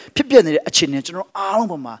ရဲ့ဖြစ်ပျက်နေတဲ့အခြေအနေကျွန်တော်အားလုံး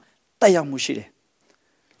ပေါ်မှာတက်ရောက်မှုရှိတယ်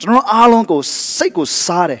ကျွန်တော်အားလုံးကိုစိတ်ကို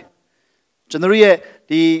စားတယ်ကျွန်တော်ရဲ့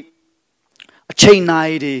ဒီအချိန်နို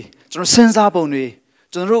င်တွေကျွန်တော်စဉ်းစားပုံတွေ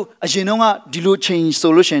ကျွန်တော်တို့အရင်တုန်းကဒီလိုချိန်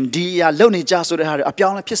ဆိုလို့ရှိရင်ဒီအရာလုံနေကြဆိုတဲ့ဟာတွေအပြော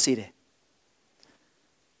င်းလဲဖြစ်စေတယ်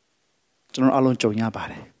ကျွန်တော်အလုံးကြုံရပါ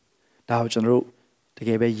တယ်ဒါကိုကျွန်တော်တို့တက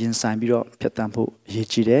ယ်ပဲရင်ဆိုင်ပြီးတော့ဖြတ်တန်းဖို့အရေး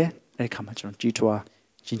ကြီးတယ်အဲ့ဒီခါမှာကျွန်တော်ကြီးထွား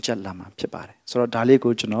ရင်ကျက်လာမှာဖြစ်ပါတယ်ဆိုတော့ဒါလေး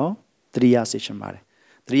ကိုကျွန်တော်သတိရစေချင်ပါတယ်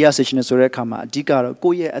သတိရစေချင်တဲ့ဆိုတဲ့အခါမှာအဓိကတော့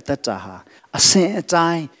ကိုယ့်ရဲ့အသက်တာဟာအစဉ်အတို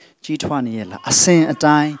င်းကြီးထွားနေရလားအစဉ်အ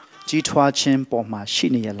တိုင်းကြီးထွားခြင်းပေါ်မှာရှိ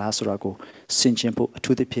နေရလားဆိုတာကိုဆင်ခြင်ဖို့အ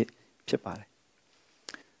ထူးသဖြင့်ဖြစ်ပါတယ်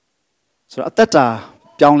ဆိုတော့အသက်တာ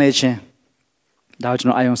ပြောင်းလဲခြင်းဒါကိုကျွန်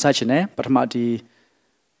တော်အာရုံစိုက်ခြင်းနဲ့ပထမဒီ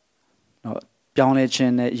နော်ပြောင်းလဲခြ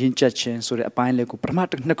င်းနဲ့ယဉ်ကျေးခြင်းဆိုတဲ့အပိုင်းလေးကိုပထမအ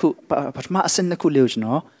ဆင့်နှစ်ခုလေးကိုကျွန်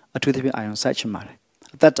တော်အထူးသဖြင့်အာရုံစိုက်ခြင်းပါတယ်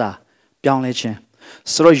အသက်တာပြောင်းလဲခြင်း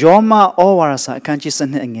ဆိုတော့ယောမဩဝါဒစာအခန်းကြီး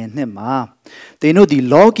7အငယ်1မှာသင်တို့ဒီ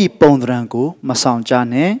လောကီပုံသဏ္ဍာန်ကိုမဆောင်ကြ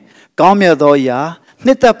နဲ့ကောင်းမြတ်သောအရာ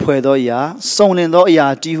နှစ်သက်ဖွယ်သောအရာစုံလင်သောအရာ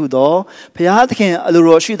တည်ဟုသောဘုရားသခင်အလို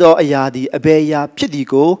တော်ရှိသောအရာသည်အဘယ်အရာဖြစ်သည်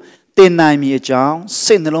ကိုသင်နိုင်မည်အကြောင်း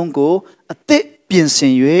စိတ်နှလုံးကိုအသစ်ပြင်ဆ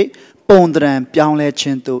င်၍ပုံသဏ္ဍာန်ပြောင်းလဲခြ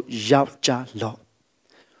င်းသို့ရောက်ကြလော့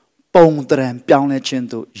ပုံသဏ္ဍာန်ပြောင်းလဲခြင်း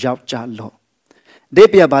သို့ရောက်ကြလော့ဒီ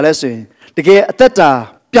ပြပါလဲဆိုရင်တကယ်အသက်တာ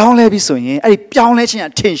ပြောင်းလဲပြီဆိုရင်အဲ့ဒီပြောင်းလဲခြင်း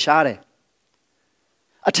အထင်ရှားတယ်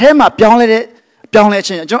အထဲမှာပြောင်းလဲ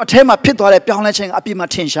ခြင်းကျွန်တော်အထဲမှာဖြစ်သွားတဲ့ပြောင်းလဲခြင်းကအပြည့်မှာ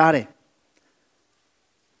ထင်ရှားတယ်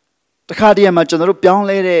တခါတည်းမှာကျွန်တော်တို့ပြောင်း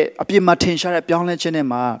လဲတဲ့အပြည့်မှာထင်ရှားတဲ့ပြောင်းလဲခြင်းတွေ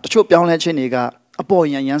မှာတချို့ပြောင်းလဲခြင်းတွေကအပေါ်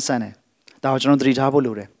ရန်ဆန်တယ်ဒါကိုကျွန်တော်သတိထားဖို့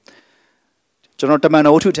လိုတယ် ကျွန်တော်တမန်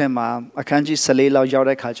တော်ဝတ္ထုထဲမှာအခန်းကြီး14လောက်ရောက်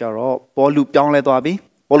တဲ့ခါကျတော့ပေါလုပြောင်းလဲသွားပြီ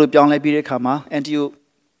ပေါလုပြောင်းလဲပြီးတဲ့ခါမှာအန်တီယို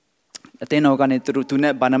အသင်းတော်ကနေသူ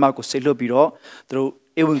နဲ့ဘာနာမကိုဆေလွတ်ပြီးတော့သူတို့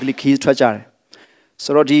ဧဝံဂေလိခီးထွက်ကြတယ်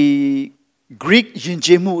ဆိုတော့ဒီ Greek ယဉ်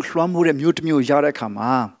ကျေးမှုလွှမ်းမိုးတဲ့မြို့တစ်မြို့ရောက်တဲ့ခါ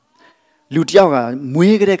မှာလူတစ်ယောက်က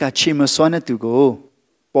မွေးကလေးကခြေမစွမ်းတဲ့သူကို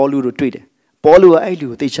ပေါလုတို့တွေ့တယ်ပေါလုကအဲ့လူ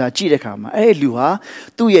ကိုတေချာကြည့်တဲ့ခါမှာအဲ့လူဟာ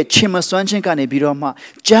သူ့ရဲ့ခြေမစွမ်းခြင်းကနေပြီးတော့မှ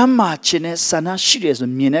ကျမ်းမာခြင်းနဲ့ဆန္ဒရှိတယ်ဆို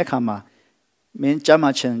မြင်တဲ့ခါမှာမင်းကျမ်းမာ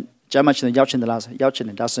ခြင်းရောက်ခြင်းတလားဆိုရောက်ခြင်း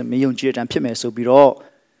တယ်ဒါဆိုမယုံကြည်တဲ့အတန်ဖြစ်မယ်ဆိုပြီးတော့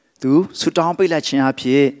သူဆူတောင်းပိတ်လိုက်ခြင်းအဖြ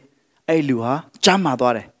စ်အဲ့လူဟာကျမ်းမာ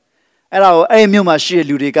သွားတယ်အဲ့ဒါကိုအဲ့မြို့မှာရှိတဲ့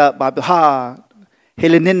လူတွေကဟာဟေ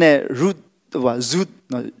လနစ်နဲ့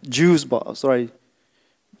Jews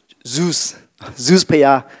Zeus ဖ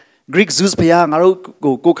ယား Greek Zeus ဖယားငါတို့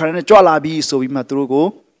ကိုခါရနဲ့ကြွလာပြီးဆိုပြီးမှသူတို့ကို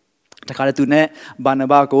တခါတည်းသူနဲ့ဘာန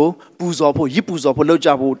ဘကိုပူဇော်ဖို့ရစ်ပူဇော်ဖို့လုပ်ကြ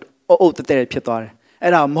ဖို့အုပ်တဲ့ဖြစ်သွားတယ်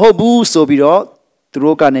အဲ့ဒါမဟုတ်ဘူးဆိုပြီးတော့သူ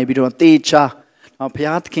တို့ကနေပြီးတော့တေချာဘု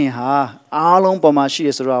ရားသခင်ဟာအားလုံးပေါ်မှာရှိရ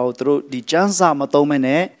ဆိုတော့သူတို့ဒီကျမ်းစာမသုံးမ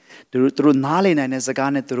နဲ့သူတို့နားလည်နိုင်တဲ့စ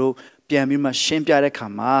ကားနဲ့သူတို့ပြန်ပြီးမှရှင်းပြတဲ့ခါ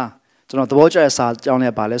မှာကျွန်တော်သဘောကျတဲ့စာကြောင်းလဲ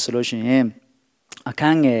ပါလဲဆိုလို့ရှိရင်အခ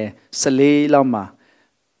န်းငယ်14လောက်မှာ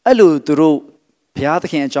အဲ့လိုသူတို့ဘုရားသ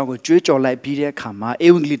ခင်အကြောင်းကိုကြွေးကြော်လိုက်ပြီးတဲ့အခါမှာဧ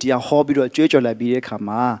ဝံဂေလိတရားဟောပြီးတော့ကြွေးကြော်လိုက်ပြီးတဲ့အခါ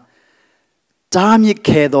မှာတားမြစ်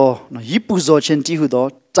ခဲသောရစ်ပူဇော်ခြင်းတည်ဟုသော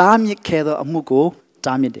တားမြစ်ခဲသောအမှုကို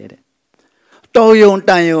တားမြစ်တယ်တော်ယုံ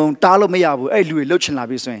တန်ယုံတားလို့မရဘူးအဲ့လူတွေလှုပ်ချင်လာ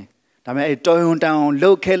ပြီဆိုရင်ဒါပေမဲ့အဲ့တော်ယုံတန်ယုံ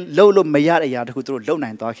လှုပ်လို့မရတဲ့အရာတခုသူတို့လှုပ်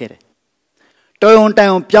နိုင်သွားခဲ့တယ်တော်ယုံတန်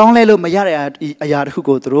ယုံပြောင်းလဲလို့မရတဲ့အရာတခု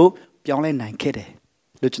ကိုသူတို့ပြောင်းလဲနိုင်ခဲ့တယ်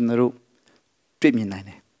လို့ကျွန်တော်တို့တွေ့မြင်နိုင်တ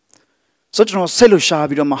ယ်ဆိုတော့ကျွန်တော်ဆက်လို့ရှား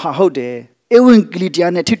ပြီးတော့မှဟုတ်တယ်ဧဝံဂေလိတ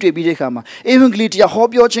ရားနဲ့ထိတွေ့ပြီးတဲ့အခါမှာဧဝံဂေလိတရားဟော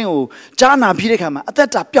ပြောခြင်းကိုကြားနာပြီးတဲ့အခါမှာအသက်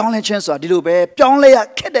တာပြောင်းလဲခြင်းဆိုတာဒီလိုပဲပြောင်းလဲရ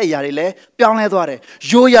ခက်တဲ့အရာတွေလည်းပြောင်းလဲသွားတယ်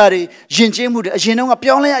ရိုးရာတွေယဉ်ကျေးမှုတွေအရင်တုန်းက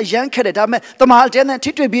ပြောင်းလဲရအရန်ခက်တယ်ဒါပေမဲ့တမန်တော်နဲ့ထိ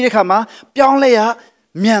တွေ့ပြီးတဲ့အခါမှာပြောင်းလဲရ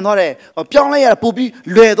မြန်သွားတယ်ပြောင်းလဲရပိုပြီး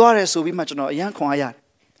လွယ်သွားတယ်ဆိုပြီးမှကျွန်တော်အရန်ခွန်အားရတယ်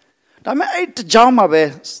ဒါပေမဲ့အဲ့တကြောင်မှာပဲ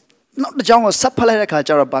နောက်တစ်ကြောင်းကိုဆက်ဖက်လိုက်တဲ့အခါ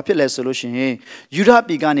ကျတော့ဘာဖြစ်လဲဆိုလို့ရှိရင်ယူဒ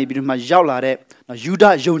ပြည်ကနေပြီးတော့မှရောက်လာတဲ့ယူဒ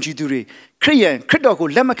ယုံကြည်သူတွေခရစ်တော်ကို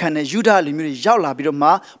လက်မခံတဲ့ယူဒလူမျိုးတွေရောက်လာပြီးတော့မှ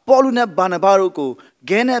ပေါလုနဲ့ဘာနဘာတို့ကို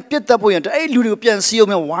ဂဲနဲ့ပြစ်တက်ဖို့ရန်အဲ့လူတွေကိုပြန်စီအော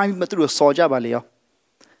င်ဝိုင်းပြီးမှသူတို့စော်ကြပါလေရော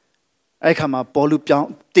အဲ့ခါမှာပေါလုပြောင်း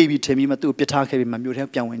တေးပြီးထင်ပြီးမှသူ့ကိုပြစ်ထားခဲ့ပြီးမှမြို့ထဲ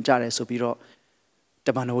ပြန်ဝင်ကြတယ်ဆိုပြီးတော့တ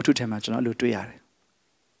မန်တော်ဝတ္ထုထဲမှာကျွန်တော်အဲ့လိုတွေ့ရတယ်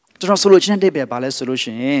ကျွန်တော်ဆိုလိုချင်တဲ့ပဲဘာလဲဆိုလို့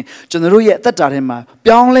ရှိရင်ကျွန်တော်တို့ရဲ့အသက်တာထဲမှာ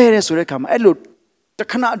ပြောင်းလဲတဲ့ဆိုတဲ့ခါမှာအဲ့လိုတ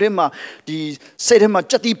ခဏအတွင်းမှာဒီစိတ်ထဲမှာ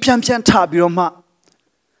ကြက်တီဖြန်းဖြန်းထပြီးတော့မှ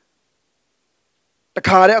တ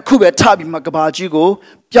ခါတည်းအခုပဲထပြီးမှကဘာကြီးကို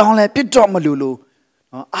ပြောင်းလဲပြစ်တော့မလို့လို့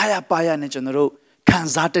အာရပါရနဲ့ကျွန်တော်တို့ခံ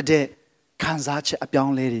စားတတ်တဲ့ခံစားချက်အပြော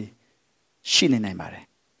င်းလဲတွေရှိနေနိုင်ပါတယ်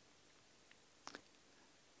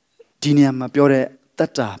ဒီနေရာမှာပြောတဲ့တ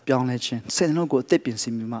တ်တာပြောင်းလဲခြင်းစိတ်နှလုံးကိုအသက်ပြင်ဆ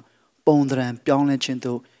င်ပြီးမှပုံသဏ္ဍာန်ပြောင်းလဲခြင်း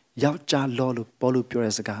တို့ယောက်ျားလောလို့ပေါ်လို့ပြော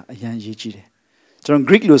တဲ့စကားအရန်ရေးကြည့်တယ်ကျွန်တော်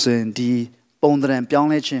Greek လို့ဆိုရင်ဒီပုံသဏ္ဍာန်ပြောင်း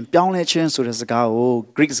လဲခြင်းဆိုတဲ့စကားကို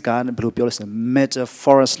Greek စကားနဲ့ဘယ်လိုပြောလဲဆိုရင်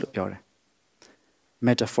metaphors လို့ပြောတယ်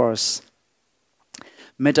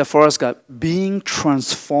metaphors က being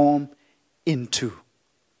transformed into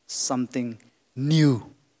something new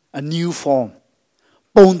a new form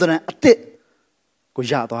ပုံသဏ္ဍာန်အသစ်ကို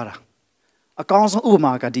ရသွားတာအကောင်းဆုံးဥပ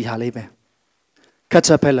မာကဒီဟာလေးပဲ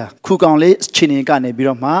caterpillar ခုကောင်လေးခြေနေကနေပြီး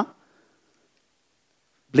တော့မှ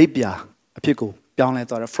လိပ်ပြာအဖြစ်ကိုပြောင်းလဲ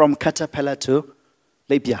သွားတယ် from caterpillar to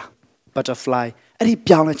လိပ်ပြာ butterfly အဲ့ဒီ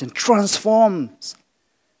ပြောင်းလဲခြင်း transforms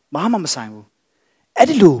ဘာမှမဆိုင်ဘူးအဲ့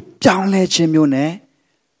ဒီလိုပြောင်းလဲခြင်းမျိုးနဲ့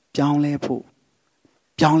ပြောင်းလဲဖို့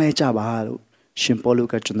ပြောင်းလဲကြပါလို့ရှင်ပေါလု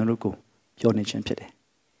ကကျွန်တော်တို့ကိုပြောနေခြင်းဖြစ်တယ်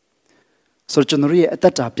ဆိုတော့ကျွန်တော်ရဲ့အသ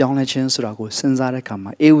က်တာပြောင်းလဲခြင်းဆိုတာကိုစဉ်းစားတဲ့အခါ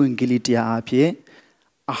မှာဧဝံဂေလိတရားအဖြစ်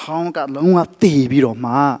အဟောင်းကလုံးဝတည်ပြီးတော့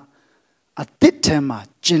မှအသစ်ထဲမှာ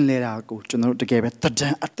ကျင်လည်တာကိုကျွန်တော်တို့တကယ်ပဲတဒံ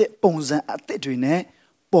အသစ်ပုံစံအသစ်တွေနဲ့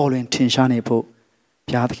ပေါ်လွင်ထင်ရှားနေဖို့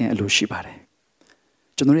ဘုရားသခင်အလိုရှိပါတယ်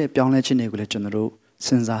ကျွန်တော်ရဲ့ပြောင်းလဲခြင်းတွေကိုလည်းကျွန်တော်တို့စ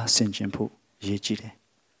ဉ်းစားဆင်ခြင်ဖို့ရည်ကြည်တယ်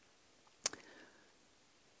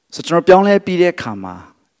ဆိုကျွန်တော်ပြောင်းလဲပြီးတဲ့အခါမှာ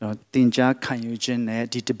ကျွန်တော်တင်ကြားခံယူခြင်းနဲ့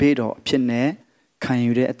ဒီ debate တော့အဖြစ်နဲ့ခံ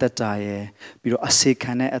ယူတဲ့အသက်တာရဲ့ပြီးတော့အစေ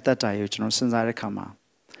ခံတဲ့အသက်တာရဲ့ကျွန်တော်စဉ်းစားတဲ့အခါမှာ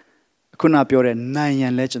ခုနပြောတဲ့နိုင်ရ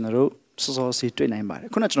န်လဲကျွန်တော်တို့စောစောစီတွေ့နိုင်ပါတယ်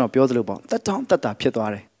ခုနကျွန်တော်ပြောသလိုပေါ့တက်တောင်းတက်တာဖြစ်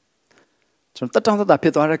သွားတယ်ကျွန်တော်တက်တောင်းတက်တာဖြ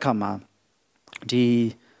စ်သွားတဲ့အခါမှာဒီ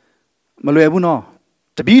မလွယ်ဘူးနော်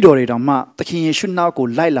တပည့်တော်တွေတောင်မှသခင်ယေရှုနောက်ကို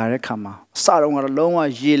လိုက်လာတဲ့အခါမှာအစတုန်းကတော့လုံးဝ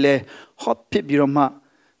ရေလဲဟော့ဖြစ်ပြီးတော့မှ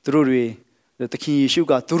သူတို့တွေသခင်ယေရှု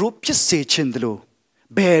ကသူတို့ဖြစ်စေခြင်းတလို့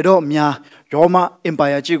ဘယ်တော့များရောမအင်ပါ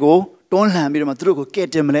ယာကြီးကိုတွန်းလှန်ပြီးတော့မှသူတို့ကိုကဲ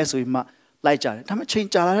တင်မလဲဆိုပြီးမှလိုက်ကြတယ်ဒါပေမဲ့ချိန်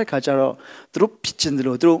ကြာလာတဲ့ခါကျတော့သူတို့ဖြစ်ခြင်းတ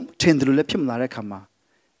လို့သူတို့ထင်တယ်လို့လည်းဖြစ်မလာတဲ့ခါမှာ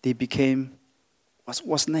they became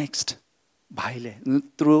what's next ဘာလဲ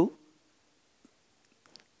သူတို့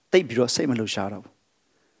တိတ်ပြီးတော့စိတ်မလှရှားတော့ဘူး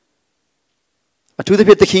အထူးသ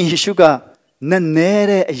ဖြင့်သခင်ယေရှုကနည်းနည်း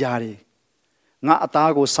တဲ့အရာတွေငါအ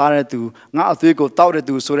သားကိုစားတဲ့သူငါအသွေးကိုတောက်တဲ့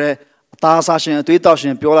သူဆိုတဲ့အသားစားရှင်အသွေးတောက်ရှ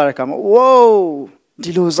င်ပြောလာတဲ့အခါမှာဝိုး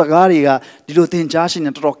ဒီလိုစကားတွေကဒီလိုသင်ကြားရှင်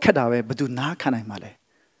နေတော်တော်ခက်တာပဲဘယ်သူနားခံနိုင်မှာလဲ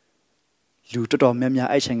လူတော်တော်များများ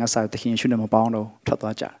အဲ့ချိန်ကစားသခင်ယေရှုနဲ့မပေါင်းတော့ထွက်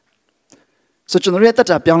သွားကြတယ်ဆိုကျွန်တော်ရဲ့တက်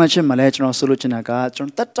တာပြောင်းလဲခြင်းမှာလဲကျွန်တော်ဆိုလိုချင်တာကကျွန်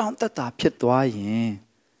တော်တက်တောင့်တက်တာဖြစ်သွားရင်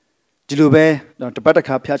ဒီလိုပဲတပတ်တစ်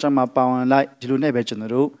ခါဖျားချမှာပါဝင်လိုက်ဒီလိုနဲ့ပဲကျွန်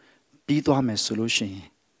တော်တို့ပြီးသွားမယ်ဆိုလို့ရှိရင်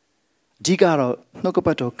အဓိကတော့နှုတ်ကပ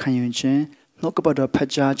တ်တော်ခံယူခြင်းနှုတ်ကပတ်တော်ဖတ်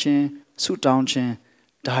ကြားခြင်းဆုတောင်းခြင်း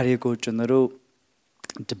ဒါတွေကိုကျွန်တော်တို့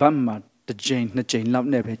ဒီဘက်မှာတစ်ချိန်နှစ်ချိန်လောက်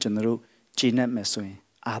နဲ့ပဲကျွန်တော်တို့ကြည်နေမယ်ဆိုရင်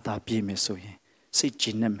အာသာပြေးမယ်ဆိုရင်စိတ်ကြ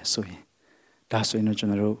ည်နေမယ်ဆိုရင်ဒါဆိုရင်တော့ကျွ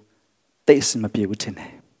န်တော်တို့တိတ်အစမပြေဘူးထင်တ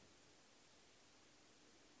ယ်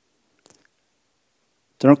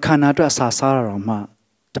ကျွန်တော်ခန္ဓာအတွက်စားရတော့မှ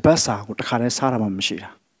တပတ်စာကိုတစ်ခါတည်းစားရမှမရှိတာ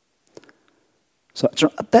ဆိုတော့ကျွ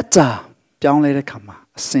န်တော်အသက်တာပြောင်းလဲတဲ့ခါမှာ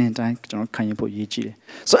အစဉ်တိုင်းကျွန်တော်ခံယူဖို့ရည်ကြီးတယ်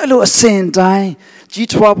ဆိုတော့အဲ့လိုအစဉ်တိုင်းကြီး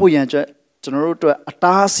ထွားဖို့ရန်ကျွန်တော်တို့အတွက်အ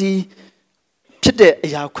တားအဆီးဖြစ်တဲ့အ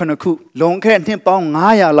ရာ9ခုလွန်ခဲ့နှစ်ပေါင်း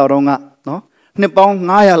900လောက်တော့ကနော်နှစ်ပေါင်း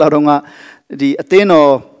900လောက်တော့ကဒီအသင်း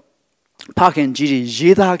တော်ဖခင်ကြီးတွေ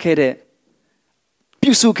ရေးသားခဲ့တဲ့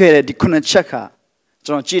ပြုစုခဲ့တဲ့ဒီ9ချက်ကကျွ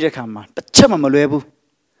န်တော်ကြည့်တဲ့အခါမှာတစ်ချက်မှမလွဲဘူး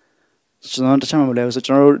ကျွန်တော်တစ်ချက်မှမလွဲဘူးဆို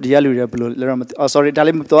ကျွန်တော်တို့ဒီရလူတွေဘယ်လိုလဲတော့ sorry ဒါ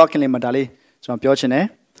လေးမတော်ခင်လေးမှာဒါလေးကျွန်တော်ပြောချင်တယ်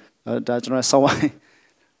ဒါကျွန်တော်ဆောင်းဝိုင်း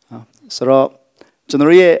ဆိုတော့ကျွန်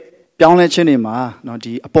တော်ရဲ့ပြောင်းလဲခြင်းတွေမှာနော်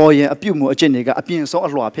ဒီအပေါ်ယံအပြုတ်မှုအကျင့်တွေကအပြင်ဆုံးအ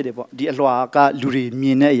လွှာဖြစ်တယ်ပေါ့ဒီအလွှာကလူတွေမြ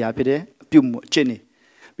င်တဲ့အရာဖြစ်တယ်အပြုတ်မှုအကျင့်တွေ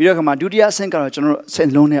ပြီးတော့ခါမှာဒုတိယအဆင့်ကတော့ကျွန်တော်တို့စိ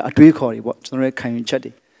တ်လုံးနဲ့အတွေးခေါ်တွေပေါ့ကျွန်တော်ရဲ့ခံယူချက်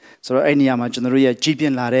တွေဆိုတော့အဲ့ဒီနေရာမှာကျွန်တော်တို့ရဲ့ကြီးပြ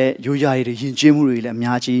င်းလာတဲ့ရိုးရာတွေယဉ်ကျေးမှုတွေလည်းအ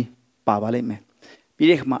များကြီးပါပါလိမ့်မယ်ပြီး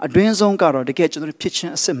တဲ့ခါမှာအတွင်းဆုံးကတော့တကယ်ကျွန်တော်တို့ဖြစ်ချ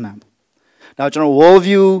င်းအစစ်မှန်ပေါ့ဒါကျွန်တော် world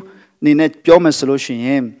view နေနဲ့ပြောမယ်ဆိုလို့ရှိရ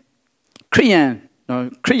င်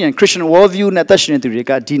Christian world view နဲ့တက်ရှင်တဲ့သူတွေ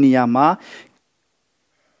ကဒီနေရာမှာ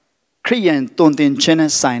ခရိယန်တုန်တင်ခြင်း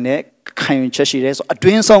နဲ့ဆိုင်တဲ့ခံယူချက်ရှိတယ်ဆိုအတွ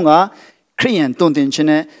င်းဆုံးကခရိယန်တုန်တင်ခြင်း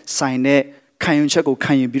နဲ့ဆိုင်တဲ့ခံယူချက်ကို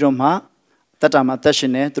ခံယူပြီးတော့မှတတ်တာမှာတက်ရှ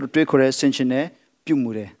င်နဲ့သူတို့တွေးခေါ်တဲ့ဆင်ခြင်နဲ့ပြု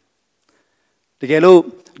မှုတယ်တကယ်လို့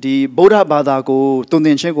ဒီဗုဒ္ဓဘာသာကိုတုန်တ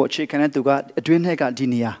င်ခြင်းကိုအခြေခံတဲ့သူကအတွင်းထဲကဒီ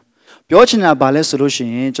နေရာပြောချင်တာဘာလဲဆိုလို့ရှိ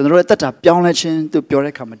ရင်ကျွန်တော်တို့ရဲ့တတ်တာပြောင်းလဲခြင်းသူပြော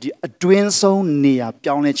တဲ့အခါမှာဒီအတွင်းဆုံးနေရာ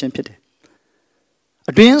ပြောင်းလဲခြင်းဖြစ်တယ်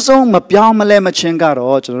အတွင်းဆုံးမပြောင်းမလဲမချင်းက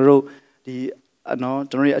တော့ကျွန်တော်တို့ဒီနော်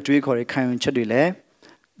ကျွန်တော်ရဲ့အတွေးခေါ်တဲ့ခံယူချက်တွေလည်း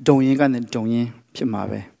ဒုံရင်းကနေဒုံရင်းဖြစ်မှာ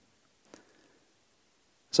ပဲ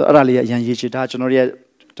ဆိုတော့အဲ့ဒါလေးအရင်ရေးချတာကျွန်တော်ရဲ့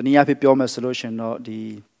တနည်းအားဖြင့်ပြောမယ်ဆိုလို့ရှိရင်တော့ဒီ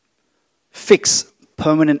fix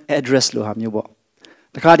permanent address လို့ဟာမျိုးပေါ့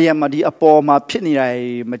တခါတည်းမှာဒီအပေါ်မှာဖြစ်နေတာ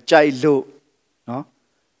မကြိုက်လို့နော်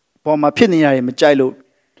အပေါ်မှာဖြစ်နေတာမကြိုက်လို့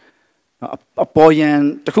နော်အပေါ်ယံ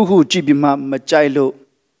တစ်ခုခုကြည့်ပြီးမှမကြိုက်လို့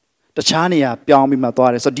တခြားနေရာပြောင်းပြီးမှ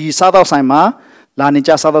သွားတယ်ဆိုတော့ဒီစားတော့ဆိုင်မှာလာနေ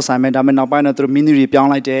ကြစားတော့ဆိုင်မယ်ဒါပေမဲ့နောက်ပိုင်းတော့သူတို့မင်းသူတွေပြောင်း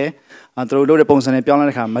လိုက်တယ်သူတို့လုပ်တဲ့ပုံစံနဲ့ပြောင်းလိုက်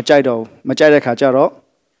တဲ့ခါမကြိုက်တော့မကြိုက်တဲ့ခါကျတော့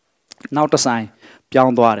နောက်တစ်ဆိုင်ပြော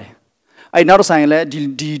င်းသွားတယ်အဲ့နောက်တစ်ဆိုင်လည်း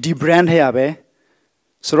ဒီ brand ထဲရပဲ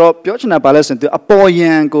ဆိုတော့ပြောချင်တာပါလဲဆိုရင်သူအပေါ်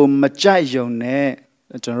ယံကိုမကြိုက်ယုံနဲ့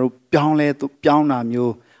ကျွန်တော်တို့ပြောင်းတာ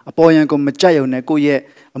မျိုးအပေါ်ယံကိုမကြိုက်ယုံနဲ့ကိုယ့်ရဲ့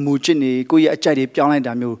အမူအကျင့်တွေကိုယ့်ရဲ့အကြိုက်တွေပြောင်းလိုက်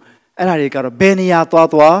တာမျိုးအဲ့ဒါတွေကတော့ဘယ်နေရာသွား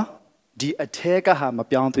ဒီအထဲကဟာမ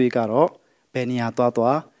ပြောင်းသွေးကတော့ဘယ်နေရာ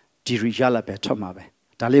သွားဒီရီရလာပဲထွက်မှာပဲ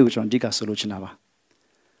ဒါလေးကိုကျွန်တော်အဓိကဆိုလိုချင်တာပါ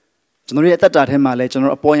ကျွန်တော်ရဲ့အသက်တာထဲမှာလည်းကျွန်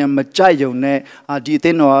တော်အပေါ်ယံမကြိုက်ယုံနဲ့ဒီအသ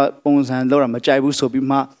င်းတော်ပုံစံလောက်တာမကြိုက်ဘူးဆိုပြီး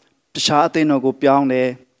မှတခြားအသင်းတော်ကိုပြောင်းတယ်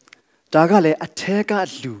ဒါကလည်းအထက်က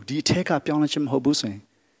လူဒီအထက်ကပြောင်းလဲခြင်းမဟုတ်ဘူးဆိုရင်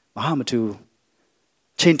ဘာမှမထူး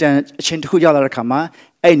ချိန်တစ်ခုရောက်လာတဲ့ခါမှာ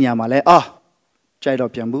အဲ့နေရာမှာလည်းကြိုက်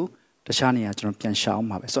တော့ပြန်ဘူးတခြားနေရာကျွန်တော်ပြန်ရှောင်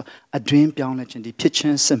မှာပဲဆိုတော့အတွင်းပြောင်းလဲခြင်းဒီဖြစ်ချ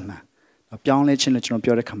င်းစစ်မှန်ပြောင်းလဲခြင်းလို့ကျွန်တော်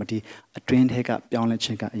ပြောတဲ့ခါမှာဒီအတွင်းထဲကပြောင်းလဲခြ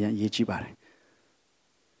င်းကအရင်အရေးကြီးပါတယ်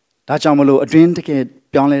ဒါကြောင့်မလို့အတွင်းတကယ်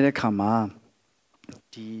ပြောင်းလဲတဲ့ခါမှာ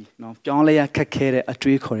ဒီနော်ပြောင်းလဲရခက်ခဲတဲ့အ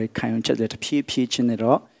တွေးခေါ်တဲ့ခံယူချက်တွေတဖြည်းဖြည်းချင်းနဲ့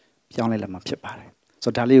တော့ပြောင်းလဲလာမှာဖြစ်ပါတယ်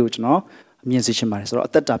ဆိုတော့ဒါလေးကိုကျွန်တော်အမြင်စေချင်ပါတယ်ဆိုတော့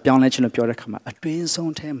အသက်တာပြောင်းလဲခြင်းလို့ပြောတဲ့ခါမှာအတွင်း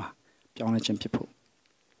ဆုံးထဲမှာပြောင်းလဲခြင်းဖြစ်ဖို့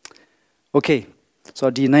Okay ဆို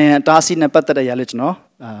တော့ဒီနိုင်ငံတားဆီးနဲ့ပတ်သက်တဲ့ຢာလေးကျွန်တော်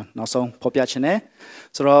နောက်ဆုံးဖော်ပြခြင်းနဲ့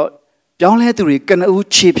ဆိုတော့ပြောင်းလဲသူတွေကနဦး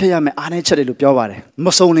ခြေဖြတ်ရမယ်အားနည်းချက်တွေလို့ပြောပါတယ်မ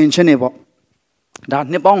စုံလင်ခြင်းတွေပေါ့ဒါ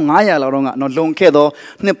နှစ်ပေါင်း900လောက်တော့ကတော့လွန်ခဲ့သော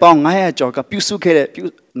နှစ်ပေါင်း900ကျော်ကပြုစုခဲ့တဲ့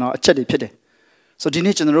နော်အချက်တွေဖြစ်တယ်ဆိုတော့ဒီ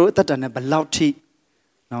နေ့ကျွန်တော်တို့အသက်တာနဲ့ဘယ်လောက်ထိ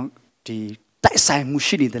နော်ဒီတိုက်ဆိုင်မှု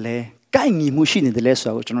ရှိနေတယ်လဲကိုက်ညီမှုရှိနေတယ်လဲ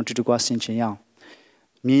ဆိုတော့ကျွန်တော်တူတူကဆင်ခြင်ရအောင်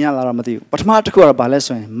မြင်ရလာတော့မသိဘူးပထမတစ်ခုကတော့ဘာလဲ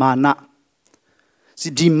ဆိုရင်မာန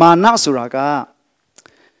ဒီမာနဆိုတာက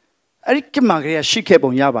အဲ့ဒီကိမာကလေးရှိခဲ့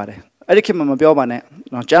ပုံရပါတယ် အဲ့ဒီခေတ်မှာမပြောပါနဲ့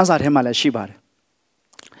နော်ကျမ်းစာထဲမှာလည်းရှိပါတယ်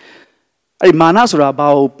အဲ့ဒီမာနဆိုတာဘာ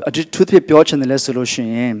ကိုအထူးသဖြင့်ပြောချင်တယ်လဲဆိုလို့ရှိ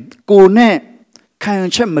ရင်ကိုနဲ့ခံယူ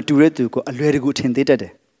ချက်မတူတဲ့သူကိုအလွယ်တကူထင်သေးတတ်တ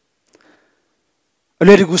ယ်အ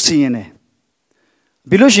လွယ်တကူစီရင်တယ်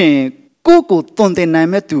ပြီးလို့ရှိရင်ကိုသွန်သင်နိုင်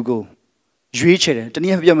မဲ့သူကိုရွေးချယ်တယ်တန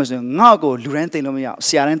ည်းအားဖြင့်ပြောမယ်ဆိုရင်ငါ့ကိုလူတိုင်းသင်လို့မရဆ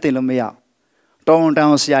ရာတိုင်းသင်လို့မရတော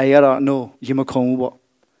င်းဆရာကြီးကတော့ no ရေမခုံဘူးပေါ့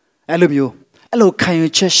အဲ့လိုခံယူ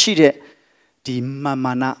ချက်ရှိတဲ့ဒီ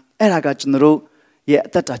မာနအဲ့ဒါကကျွန်တော်တို့ရဲ့အ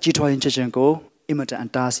သက်တာကြီးထွားခြင်းချက်ချင်းကိုအင်မတန်အ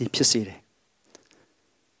တားအဆီးဖြစ်စေတယ်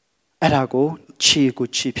အဲ့ဒါကိုခြေ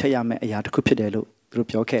ဖြတ်ရမယ့်အရာတစ်ခုဖြစ်တယ်လို့သူတို့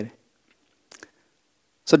ပြောခဲ့တယ်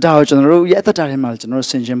ဆိုတော့ကျွန်တော်တို့ရဲ့အသက်တာထဲမှာကျွန်တော်တို့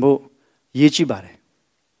ဆင်ခြင်ဖို့ရေးကြည့်ပါတယ်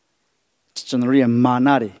ကျွန်တော်တို့ရဲ့မာန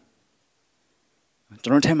တွေကျွ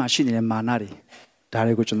န်တော်ထဲမှာရှိနေတဲ့မာနတွေဒါ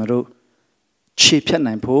တွေကိုကျွန်တော်တို့ခြေဖြတ်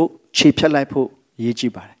လိုက်ဖို့ရေးကြ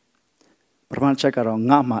ည့်ပါတယ်ပထမချက်ကတော့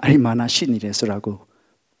ငါ့မှာအဲ့ဒီမာနရှိနေတယ်ဆိုတာကို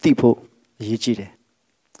သိဖို့ရေးကြည့်တယ်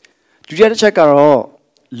ဒုတိယတစ်ချက်ကတော့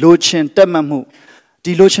လိုချင်တက်မှတ်မှု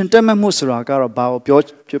ဒီလိုချင်တက်မှတ်မှုဆိုတာကတော့ဘာကို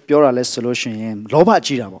ပြောတာလဲဆိုလို့ရှိရင်လောဘ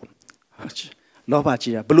ကြီးတာပေါ့လောဘ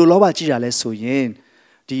ကြီးတာဘယ်လိုလောဘကြီးတာလဲဆိုရင်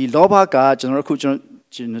ဒီလောဘကကျွန်တော်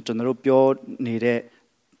တို့ပြောနေတဲ့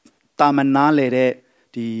တာမန်နာလေတဲ့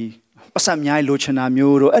ဒီပတ်စံအများကြီးလိုချင်တာ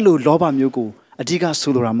မျိုးတို့အဲ့လိုလောဘမျိုးကိုအဓိက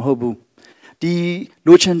ဆိုလိုတာမဟုတ်ဘူးဒီ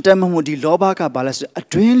လိုချင်တက်မှတ်မှုဒီလောဘကဘာလဲဆိုအ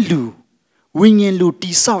တွင်းလူဝိညာဉ်လူ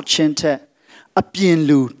တိဆောက်ခြင်းထက်အပြင်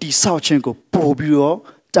လူတိဆောက်ခြင်းကိုပို့ပြီးတော့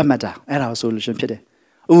တတ်မှတ်တာအဲ့ဒါဆိုလို့ရှင်ဖြစ်တယ်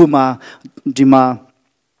ဥပမာဒီမှာ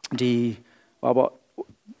ဒီဘာပေါ့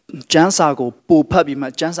ကျမ်းစာကိုပို့ဖတ်ပြီးမှ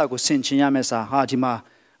ကျမ်းစာကိုဆင်ခြင်ရမယ်စာဟာဒီမှာ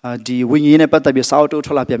ဒီဝိညာဉ်နဲ့ပတ်သက်ပြီးစာအုပ်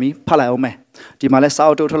ထုတ်လာပြန်ပြီးဖတ်လိုက်အောင်မယ်ဒီမှာလဲစာ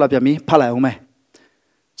အုပ်ထုတ်လာပြန်ပြီးဖတ်လိုက်အောင်မယ်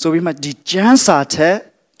ဆိုပြီးမှဒီကျမ်း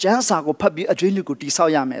စာကိုဖတ်ပြီးအတွင်းလူကိုတိဆော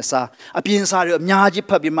က်ရမယ်အစားအပြင်စာတွေအများကြီး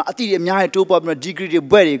ဖတ်ပြီးမှအတိတွေအများကြီးတိုးပေါ်ပြီးဒီဂရီတွေ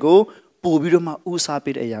ဘွဲ့တွေကိုပို့ပြီးတော့မှဥစား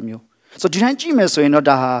ပေးတဲ့အရာမျိုးဆိုဒီတိုင်းကြည့်မယ်ဆိုရင်တော့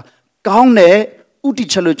ဒါဟာကောင်းတဲ့ဥတီ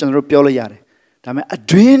ချက်လို့ကျွန်တော်တို့ပြောလို့ရတယ်ဒါပေမဲ့အ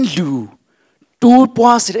တွင်းလူတိုး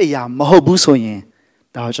ပွားစေတဲ့အရာမဟုတ်ဘူးဆိုရင်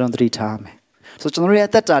ဒါကိုကျွန်တော်သတိထားမယ်ဆိုကျွန်တော်ရဲ့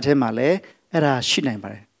အသက်တာထဲမှာလည်းအဲ့ဒါရှိနိုင်ပါ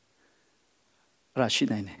တယ်အဲ့ဒါရှိ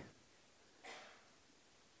နိုင်တယ်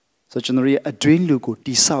ဆိုကျွန်တော်ရဲ့အတွင်းလူကို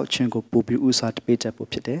တိဆောက်ခြင်းကိုပို့ပြီးဥစားပေးတတ်ဖို့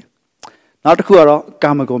ဖြစ်တယ်နောက်တစ်ခုကတော့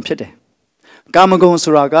ကာမဂုဏ်ဖြစ်တယ်ကာမဂုဏ်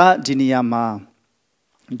ဆိုတာကဒီနေရာမှာ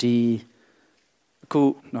ဒီအခု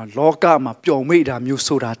လောကမှာပျော်မွေ့တာမျိုး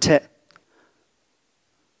ဆိုတာထက်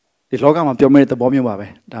ဒီလောကမှာပျော်မွေ့တဲ့သဘောမျိုးပါပဲ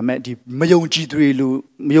ဒါပေမဲ့ဒီမယုံကြည်သူတွေ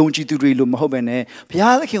လို့မဟုတ်ဘဲနဲ့ဘု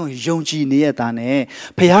ရားသခင်ကိုယုံကြည်နေရတာနဲ့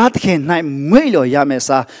ဘုရားသခင်၌မွေ့လျော်ရမယ်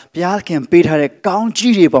စားဘုရားသခင်ပေးထားတဲ့ကောင်း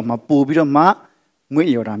ကြီးတွေပေါ်မှာပို့ပြီးတော့မှမွေ့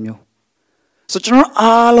လျော်တာမျိုးဆိုကျွန်တော်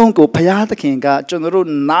အားလုံးကိုဘုရားသခင်ကကျွန်တော်တို့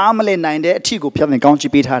နားမလည်နိုင်တဲ့အထီကိုဘုရားသခင်ကောင်း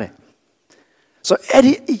ကြီးပေးထားတယ်ဆိုအဲ့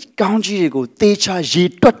ဒီကောင်းကြီးတွေကိုသေချာရေ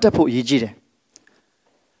တွက်တတ်ဖို့ရည်ကြီးတယ်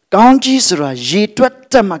ကောင်းကြီးဆိုတာရေတွက်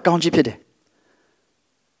တတ်မှကောင်းကြီးဖြစ်တယ်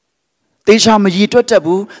သေချာမရေတွက်တတ်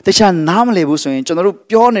ဘူးသေချာနားမလည်ဘူးဆိုရင်ကျွန်တော်တို့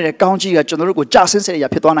ပြောနေတဲ့ကောင်းကြီးကကျွန်တော်တို့ကိုကြာဆင်းစေတဲ့အရာ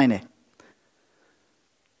ဖြစ်သွားနိုင်တယ်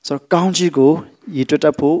ဆိုတော့ကောင်းကြီးကိုရေတွက်တ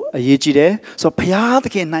တ်ဖို့အရေးကြီးတယ်ဆိုတော့ဘုရားသ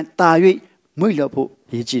ခင်၌တာ၍မွေ့လျော်ဖို့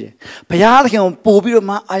အရေးကြီးတယ်ဘုရားသခင်ကိုပို့ပြီးတော့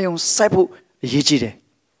မှအာယုံစိုက်ဖို့အရေးကြီးတယ်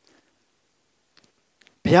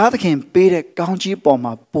ဘုရားသခင်ပေးတဲ့ကောင်းကြီးပေါ်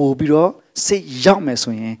မှာပို့ပြီးတော့စိတ်ရောက်မယ်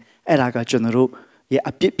ဆိုရင်အဲ့ဒါကကျွန်တော်တို့ရဲ့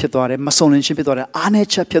အပြစ်ဖြစ်သွားတယ်မစုံလင်ခြင်းဖြစ်သွားတယ်အားနည်း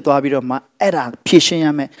ချက်ဖြစ်သွားပြီးတော့မှအဲ့ဒါဖြည့်ရှင်းရ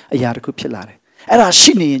မယ်အရာတစ်ခုဖြစ်လာတယ်အဲ့ဒါ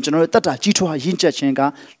ရှိနေရင်ကျွန်တော်တို့တတ်တာကြီးထွားရင့်ကျက်ခြင်းက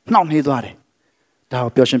နှောင့်နှေးသွားတယ်ဒါ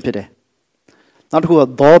ကိုပြောရှင်းဖြစ်တယ်နောက်တစ်ခုက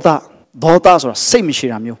ဒေါသဆိုတာစိတ်မရှိ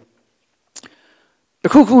တာမျိုးတ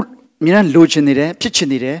ခုခုမြင်လိုချင်နေတယ်ဖြစ်ချင်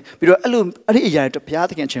နေတယ်ပြီးတော့အဲ့ဒီအရာတွေဘုရား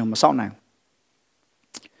သခင်အချိန်ကိုမစောင့်နိုင်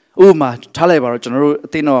ဘူးဥပမာထားလိုက်ပါတော့ကျွန်တော်တို့အ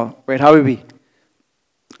သိတော့ဝယ်ထားပြီ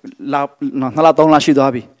2လ3လရှိ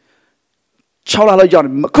သွားပြီ6လလောက်ကြာတ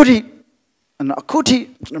ယ်အခုထိ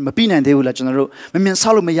မပြီးနိုင်သေးဘူးလားကျွန်တော်တို့မမြင်ဆော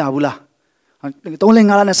က်လို့မရဘူးလား3လ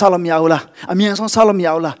5လနဲ့ဆောက်လို့မရဘူးလားအမြင်ဆုံးဆောက်လို့မရ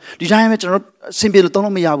ဘူးလားဒီတိုင်းပဲကျွန်တော်တို့အဆင်ပြေလို့သုံး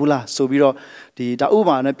လို့မရဘူးလားဆိုပြီးတော့ဒီဒါဥပ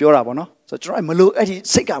မာနဲ့ပြောတာပေါ့နော်ဆိုတော့ကျွန်တော်မလို့အဲ့ဒီ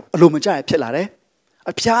စိတ်ကအလိုမကျရဖြစ်လာတယ်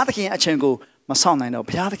ဘုရားသခင်အချိန်ကိုမဆောင်နိုင်တော့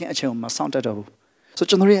ဘုရားသခင်အချိန်ကိုမဆောင်တတ်တော့ဘူးဆို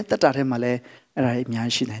ကျွန်တော်ရဲ့တက်တာထဲမှာလည်းအဲ့ဒါကြီးအများ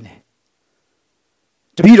ကြီးရှိနိုင်တယ်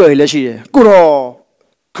တပည့်တော်တွေလည်းရှိတယ်ကိုတော့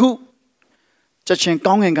ခုချက်ချင်း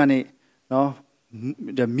ကောင်းငင်ကနေနော်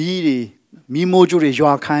မီးမိုးကြိုးတွေ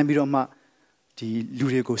ရွာခိုင်းပြီးတော့မှဒီလူ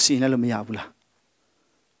တွေကိုစီရင်လို့မရဘူးလား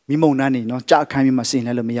မီးမုံနှန်းနေနော်ကြာခိုင်းပြီးမှစီရင်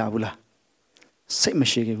လို့မရဘူးလားစိတ်မ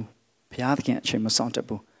ရှိဘူးဘုရားသခင်အချိန်မဆောင်တတ်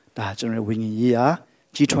ဘူးဒါကျွန်တော်ရဲ့ဝိညာဉ်ရေးရာ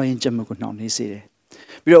ကြီးထွားရင်ကြက်မှုကိုနှောင့်နှေးစေတယ်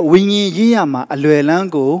ပြီးတော့ဝိညာဉ်ရေးရာမှာအလွယ်လန်း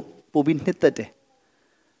ကိုပို့ပြီးနှစ်သက်တယ်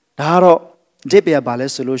ဒါကတော့ဒီပြပါလဲ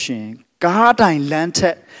ဆိုလို့ရှိရင်ကားတိုင်လမ်းထ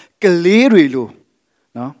က်ကလေးတွေလို့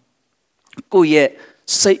နော်ကိုယ့်ရဲ့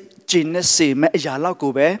စိတ်ကျဉ်နဲ့စေမဲ့အရာလောက်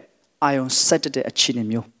ကိုပဲ ion set the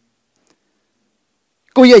achinimio.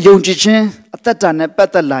 Go ya young jichin at that time at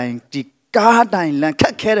better line, the guardine land,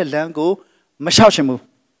 cat carry lango, Mashashamu.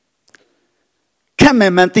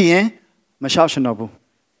 Come manti, Mashashanabu.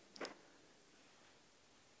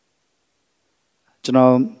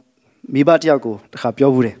 General Mibatiago, the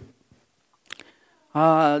Hapiovure.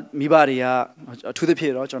 Mibaria to the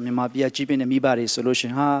period, or Mimabia jeeping a Mibari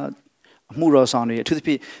solution. Muro sound to the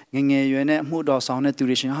pit, Genge, Mudo sounded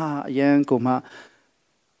duration. Young Goma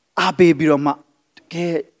Abbey Biroma,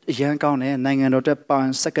 get young county, Nangan or the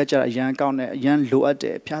Pan, Secretary, young county, young low at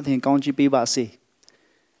the Piatin County Bibasi.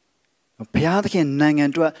 Piatkin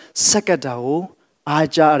Nangan to a Secretary,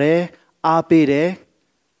 Ajare, Abbey.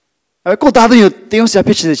 I go down you, things are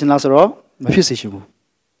pitches in Lazaro, my physician.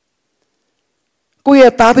 Go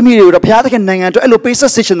at that meeting with a Piatkin Nangan to a Lopesa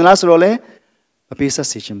station in Lazaro, a piece of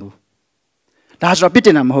station. That's a bit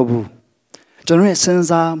in a mobu. Generate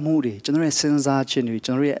senza moody, generate senza chinu,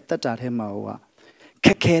 generate that at him.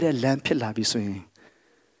 Kakere lampilla be swinging.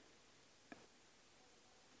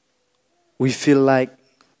 We feel like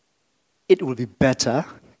it would be better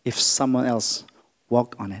if someone else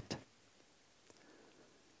walked on it.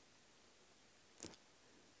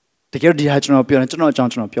 The girl dehydrated piano, general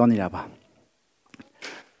Johnson of Pioniraba.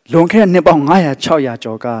 Long care nebong I choya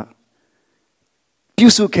joga.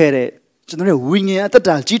 Pusu kere. Generally, winning at the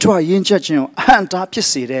G2 in church, and up you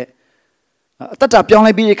see it. That up young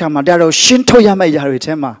lady come a daro shinto yama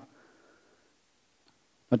yaritema.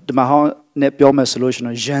 But the Mahon net bioma solution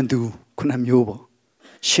of Jandu Kunamubo.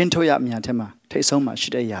 Shinto yamiatema, take so much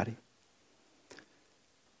de yari.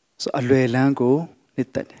 So a lue lango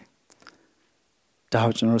lit that.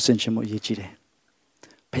 Dow general senchimo yichide.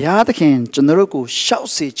 Payatakin, general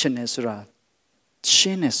shouts it chinesura.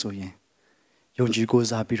 Chinesuye. Yonji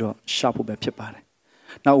goes up biro sharp be pipare.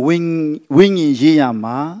 Now wingy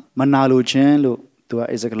yama, manalo chenlo, to a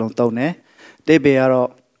Ezekalon tone, de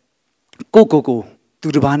bearo Coco, to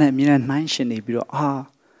the banner mina 9 shene biro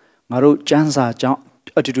Maro Jansa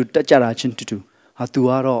attitude Tachara chintu,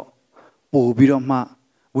 Hatuaro, Po biro ma,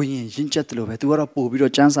 wingy yinchatlo, Tuara Po biro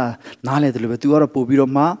Jansa, Nale the Lube, Tuara Po biro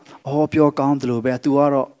ma, or pure count the Lube,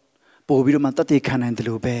 Tuaro, Po biro matati can and the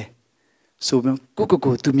Lube. So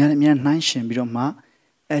Coco to me 9 shen biro ma,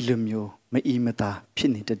 Elumio, me imeta,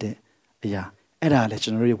 pinny the day. Ya, Era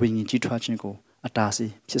legendary wingy G2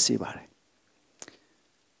 Atasi, Pisibare.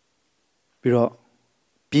 Biro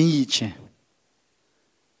Bingy chen.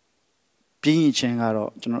 Bingy chen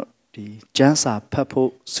aro, general, the Jansa,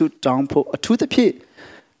 purple, suit down po, a to the pit.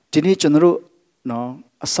 Dini general, no,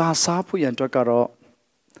 a sa sapu and dragaro.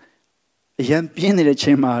 A young being in the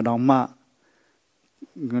chamber, no ma.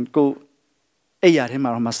 Go. Eya him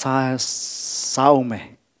are Massa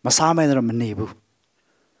Saume, Masame or Manebu.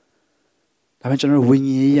 I mentioned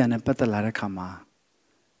wingy and a better ladder kama.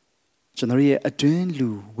 Generally, a twin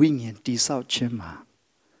lu wing and tea south chima.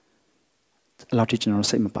 A lot of general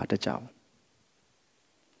same about the job.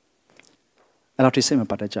 A lot of same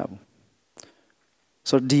about the job.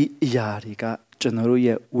 So the Yarika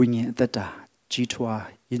generally wing that G2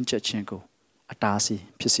 in Chachenko, Atasi,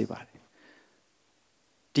 Pisibari.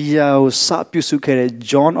 Dia sapusukere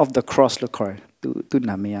John of the Cross lokor tu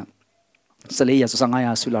namia. Saleya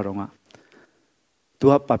sangaya sularonga.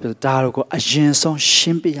 Tua papi daro ko ajen song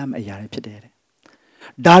shimpi yam ayare pide.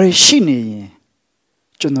 Dari shini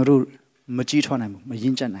jonoru maji thonam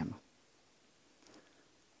majinjan nam.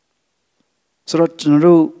 So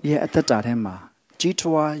jonoru ye atata thema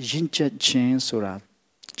G2 yinche chin sura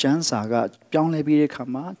jansa ga pyaung le bi de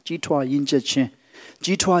khama G2 yinche chin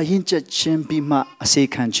G2 hincha chin bima ase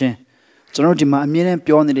kanchin. General dima amien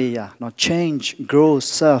pionere no change, grow,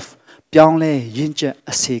 surf, pionle yincha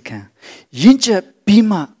ase kan. Yincha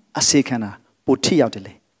bima ase kana poti out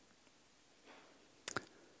dele.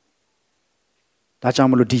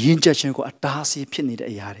 Dachamolo di yincha chin ko atasi pitni de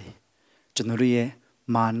ayare. General ye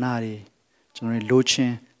manare, general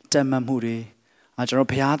lochin, tamamure. General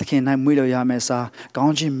Piatkin, I will yamesa,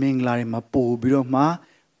 Ganji Minglari Mapo, Biroma.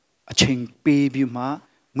 A ching baby ma,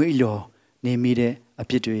 Milo, Nemide, a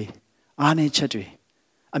pitui, Ane chatui.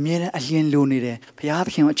 A mere alien lunide,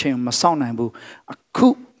 Piatkin a chain Masonambu, a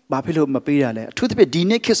coup Bapilo Mapirale, to the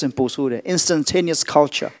dine kiss and posure, instantaneous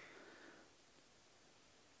culture.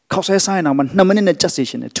 Cause I sign on nominate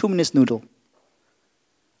justice in a 2 minutes noodle.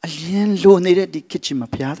 Alien lunide di kitchen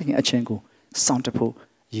Mapiatkin a chengo, Santapo,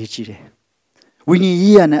 Yechide. We need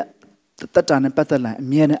ye and that done a better line,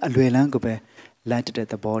 mere a luelangobe. Landed at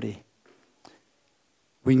the body.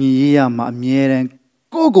 We need ma mere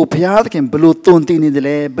ကိုဖျားသခင်ဘလို့တုံတင်နေတယ်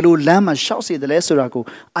လဲဘလို့လမ်းမှာရှောက်စီတယ်လဲဆိုတာကို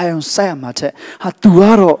အာယုံစိုက်ရမှာတဲ့ဟာ तू က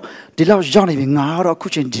တော့ဒီလောက်ရောက်နေပြီငါကတော့အခု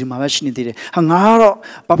ချိန်ဒီမှာပဲရှိနေသေးတယ်ဟာငါကတော့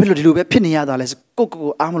ဘာဖြစ်လို့ဒီလိုပဲဖြစ်နေရတာလဲကို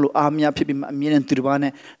အားမလို့အားမရဖြစ်ပြီးအမြင်နဲ့သူတစ်ပါး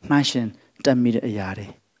နဲ့နှိုင်းရှင်တက်မိတဲ့အရာတွေ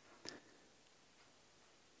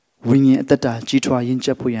ဝိညာဉ်အသက်တာကြီးထွားရင်းချ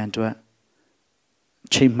က်ဖို့ရန်အတွက်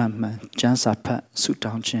ချိန်မှန်မှန်ကျမ်းစာဖတ်ဆု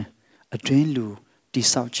တောင်းခြင်းအတွင်းလူတိ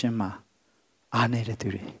ဆောက်ခြင်းမှာအားနေတဲ့သူ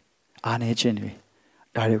တွေအားနေခြင်းတွေ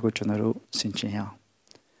ဒါတွေကိုကျွန်တော်တို့ဆင်ခြင်ရအောင်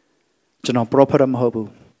ကျွန်တော် prophet မဟုတ်ဘူး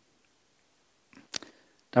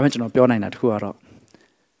ဒါပေမဲ့ကျွန်တော်ပြောနိုင်တာတခုကတော့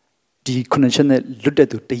ဒီခုနှစ်ချက်နဲ့လွတ်တဲ့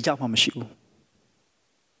သူတယောက်မှမရှိဘူး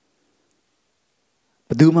ဘ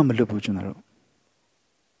ယ်သူမှမလွတ်ဘူးကျွန်တော်တို့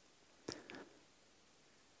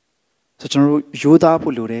ဆိုကျွန်တော်တို့ရိုးသား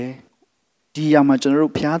ဖို့လိုတယ်ဒီအရာမှာကျွန်တော်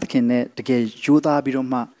တို့ဘုရားသခင်နဲ့တကယ်ရိုးသားပြီးတော့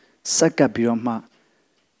မှစက္ကပ်ပြီးတော့မှ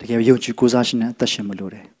တကယ်ယုံကြည်ကိုးစားခြင်းနဲ့အသက်ရှင်မ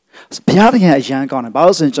လို့တယ်ဘုရားသခင်အရန်ကောင်းတယ်ဘာ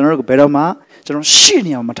လို့ဆိုရင်ကျွန်တော်တို့ဘယ်တော့မှကျွန်တော်ရှေ့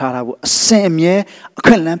နေအောင်မထားတာဘူးအစင်အမြဲအ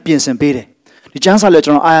ခွင့်အလမ်းပြင်ဆင်ပေးတယ်ဒီကျမ်းစာလည်း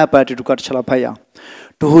ကျွန်တော်အာရပတ်တူကတစ်ချက်လောက်ဖတ်ရအောင်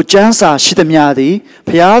တို့ကျမ်းစာရှိသမျှသည်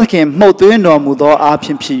ဘုရားသခင်မှုတ်သွင်းတော်မူသောအားဖြ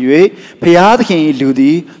င့်ဖြစ်၍ဘုရားသခင်၏လူသ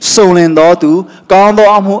ည်စုံလင်သောသူကောင်းသော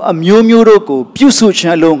အမှုအမျိုးမျိုးတို့ကိုပြုစုခြ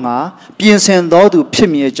င်းအလို့ငါပြင်ဆင်သောသူဖြစ်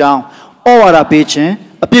မည်အကြောင်းဩဝါဒပေးခြင်း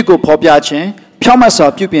အပြစ်ကိုဖော်ပြခြင်းဖြောင့်မတ်စွာ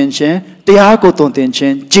ပြုပြင်ခြင်းတရားကိုသွန်သင်ခြ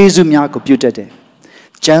င်းကျေးဇူးများကိုပြုတတ်တယ်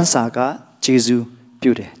ကျမ်းစာကကျေးဇူး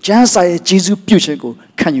ပြုတယ်ကျမ်းစာရဲ့ကျေးဇူးပြုခြင်းကို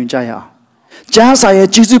ခံယူကြရအောင်ကျမ်းစာရဲ့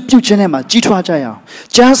ကျေးဇူးပြုခြင်းထဲမှာကြီးထွားကြရအောင်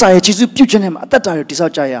ကျမ်းစာရဲ့ကျေးဇူးပြုခြင်းထဲမှာအသက်တာကိုတည်ဆော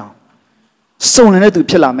က်ကြရအောင်စုံလင်တဲ့သူ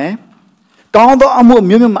ဖြစ်လာမယ်ကောင်းသောအမှု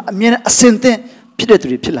မျိုးမျိုးမှာအမြဲတမ်းအစဉ်သင့်ဖြစ်တဲ့သူ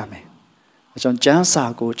တွေဖြစ်လာမယ်အဲကြောင့်ကျမ်းစာ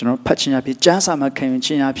ကိုကျွန်တော်ဖတ်ခြင်းအဖြစ်ကျမ်းစာမှာခံယူခြ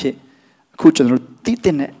င်းအဖြစ်အခုကျွန်တော်သိ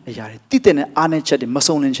တဲ့အရာတွေသိတဲ့အားနည်းချက်တွေမ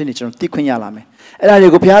စုံလင်ခြင်းတွေကျွန်တော်သိခွင့်ရလာမယ်အဲ့ဒါတွေ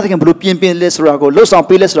ကိုဘုရားသခင်ဘယ်လိုပြင်လဲဆိုတာကိုလှုပ်ဆောင်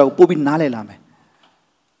ပေးလဲဆိုတာကိုပို့ပြီးနားလည်လာမယ်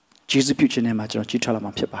ဂျေဇုပြုခြင်းနဲ့မှာကျွန်တော်ကြီးထွားလာ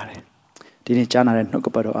မှာဖြစ်ပါတယ်ဒီနေ့ကြားနာတဲ့နှုတ်က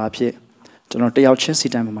ပတ်တော်အားဖြင့်ကျွန်တော်တယောက်ချင်းစီ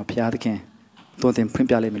တိုင်းမှာဘုရားသခင်သွန်သင်ဖွင့်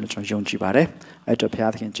ပြလိမ့်မယ်လို့ကျွန်တော်ယုံကြည်ပါတယ်အဲ့တော့ဘု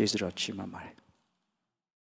ရားသခင်ကျေးဇူးတော်ချီးမွမ်းပါတယ်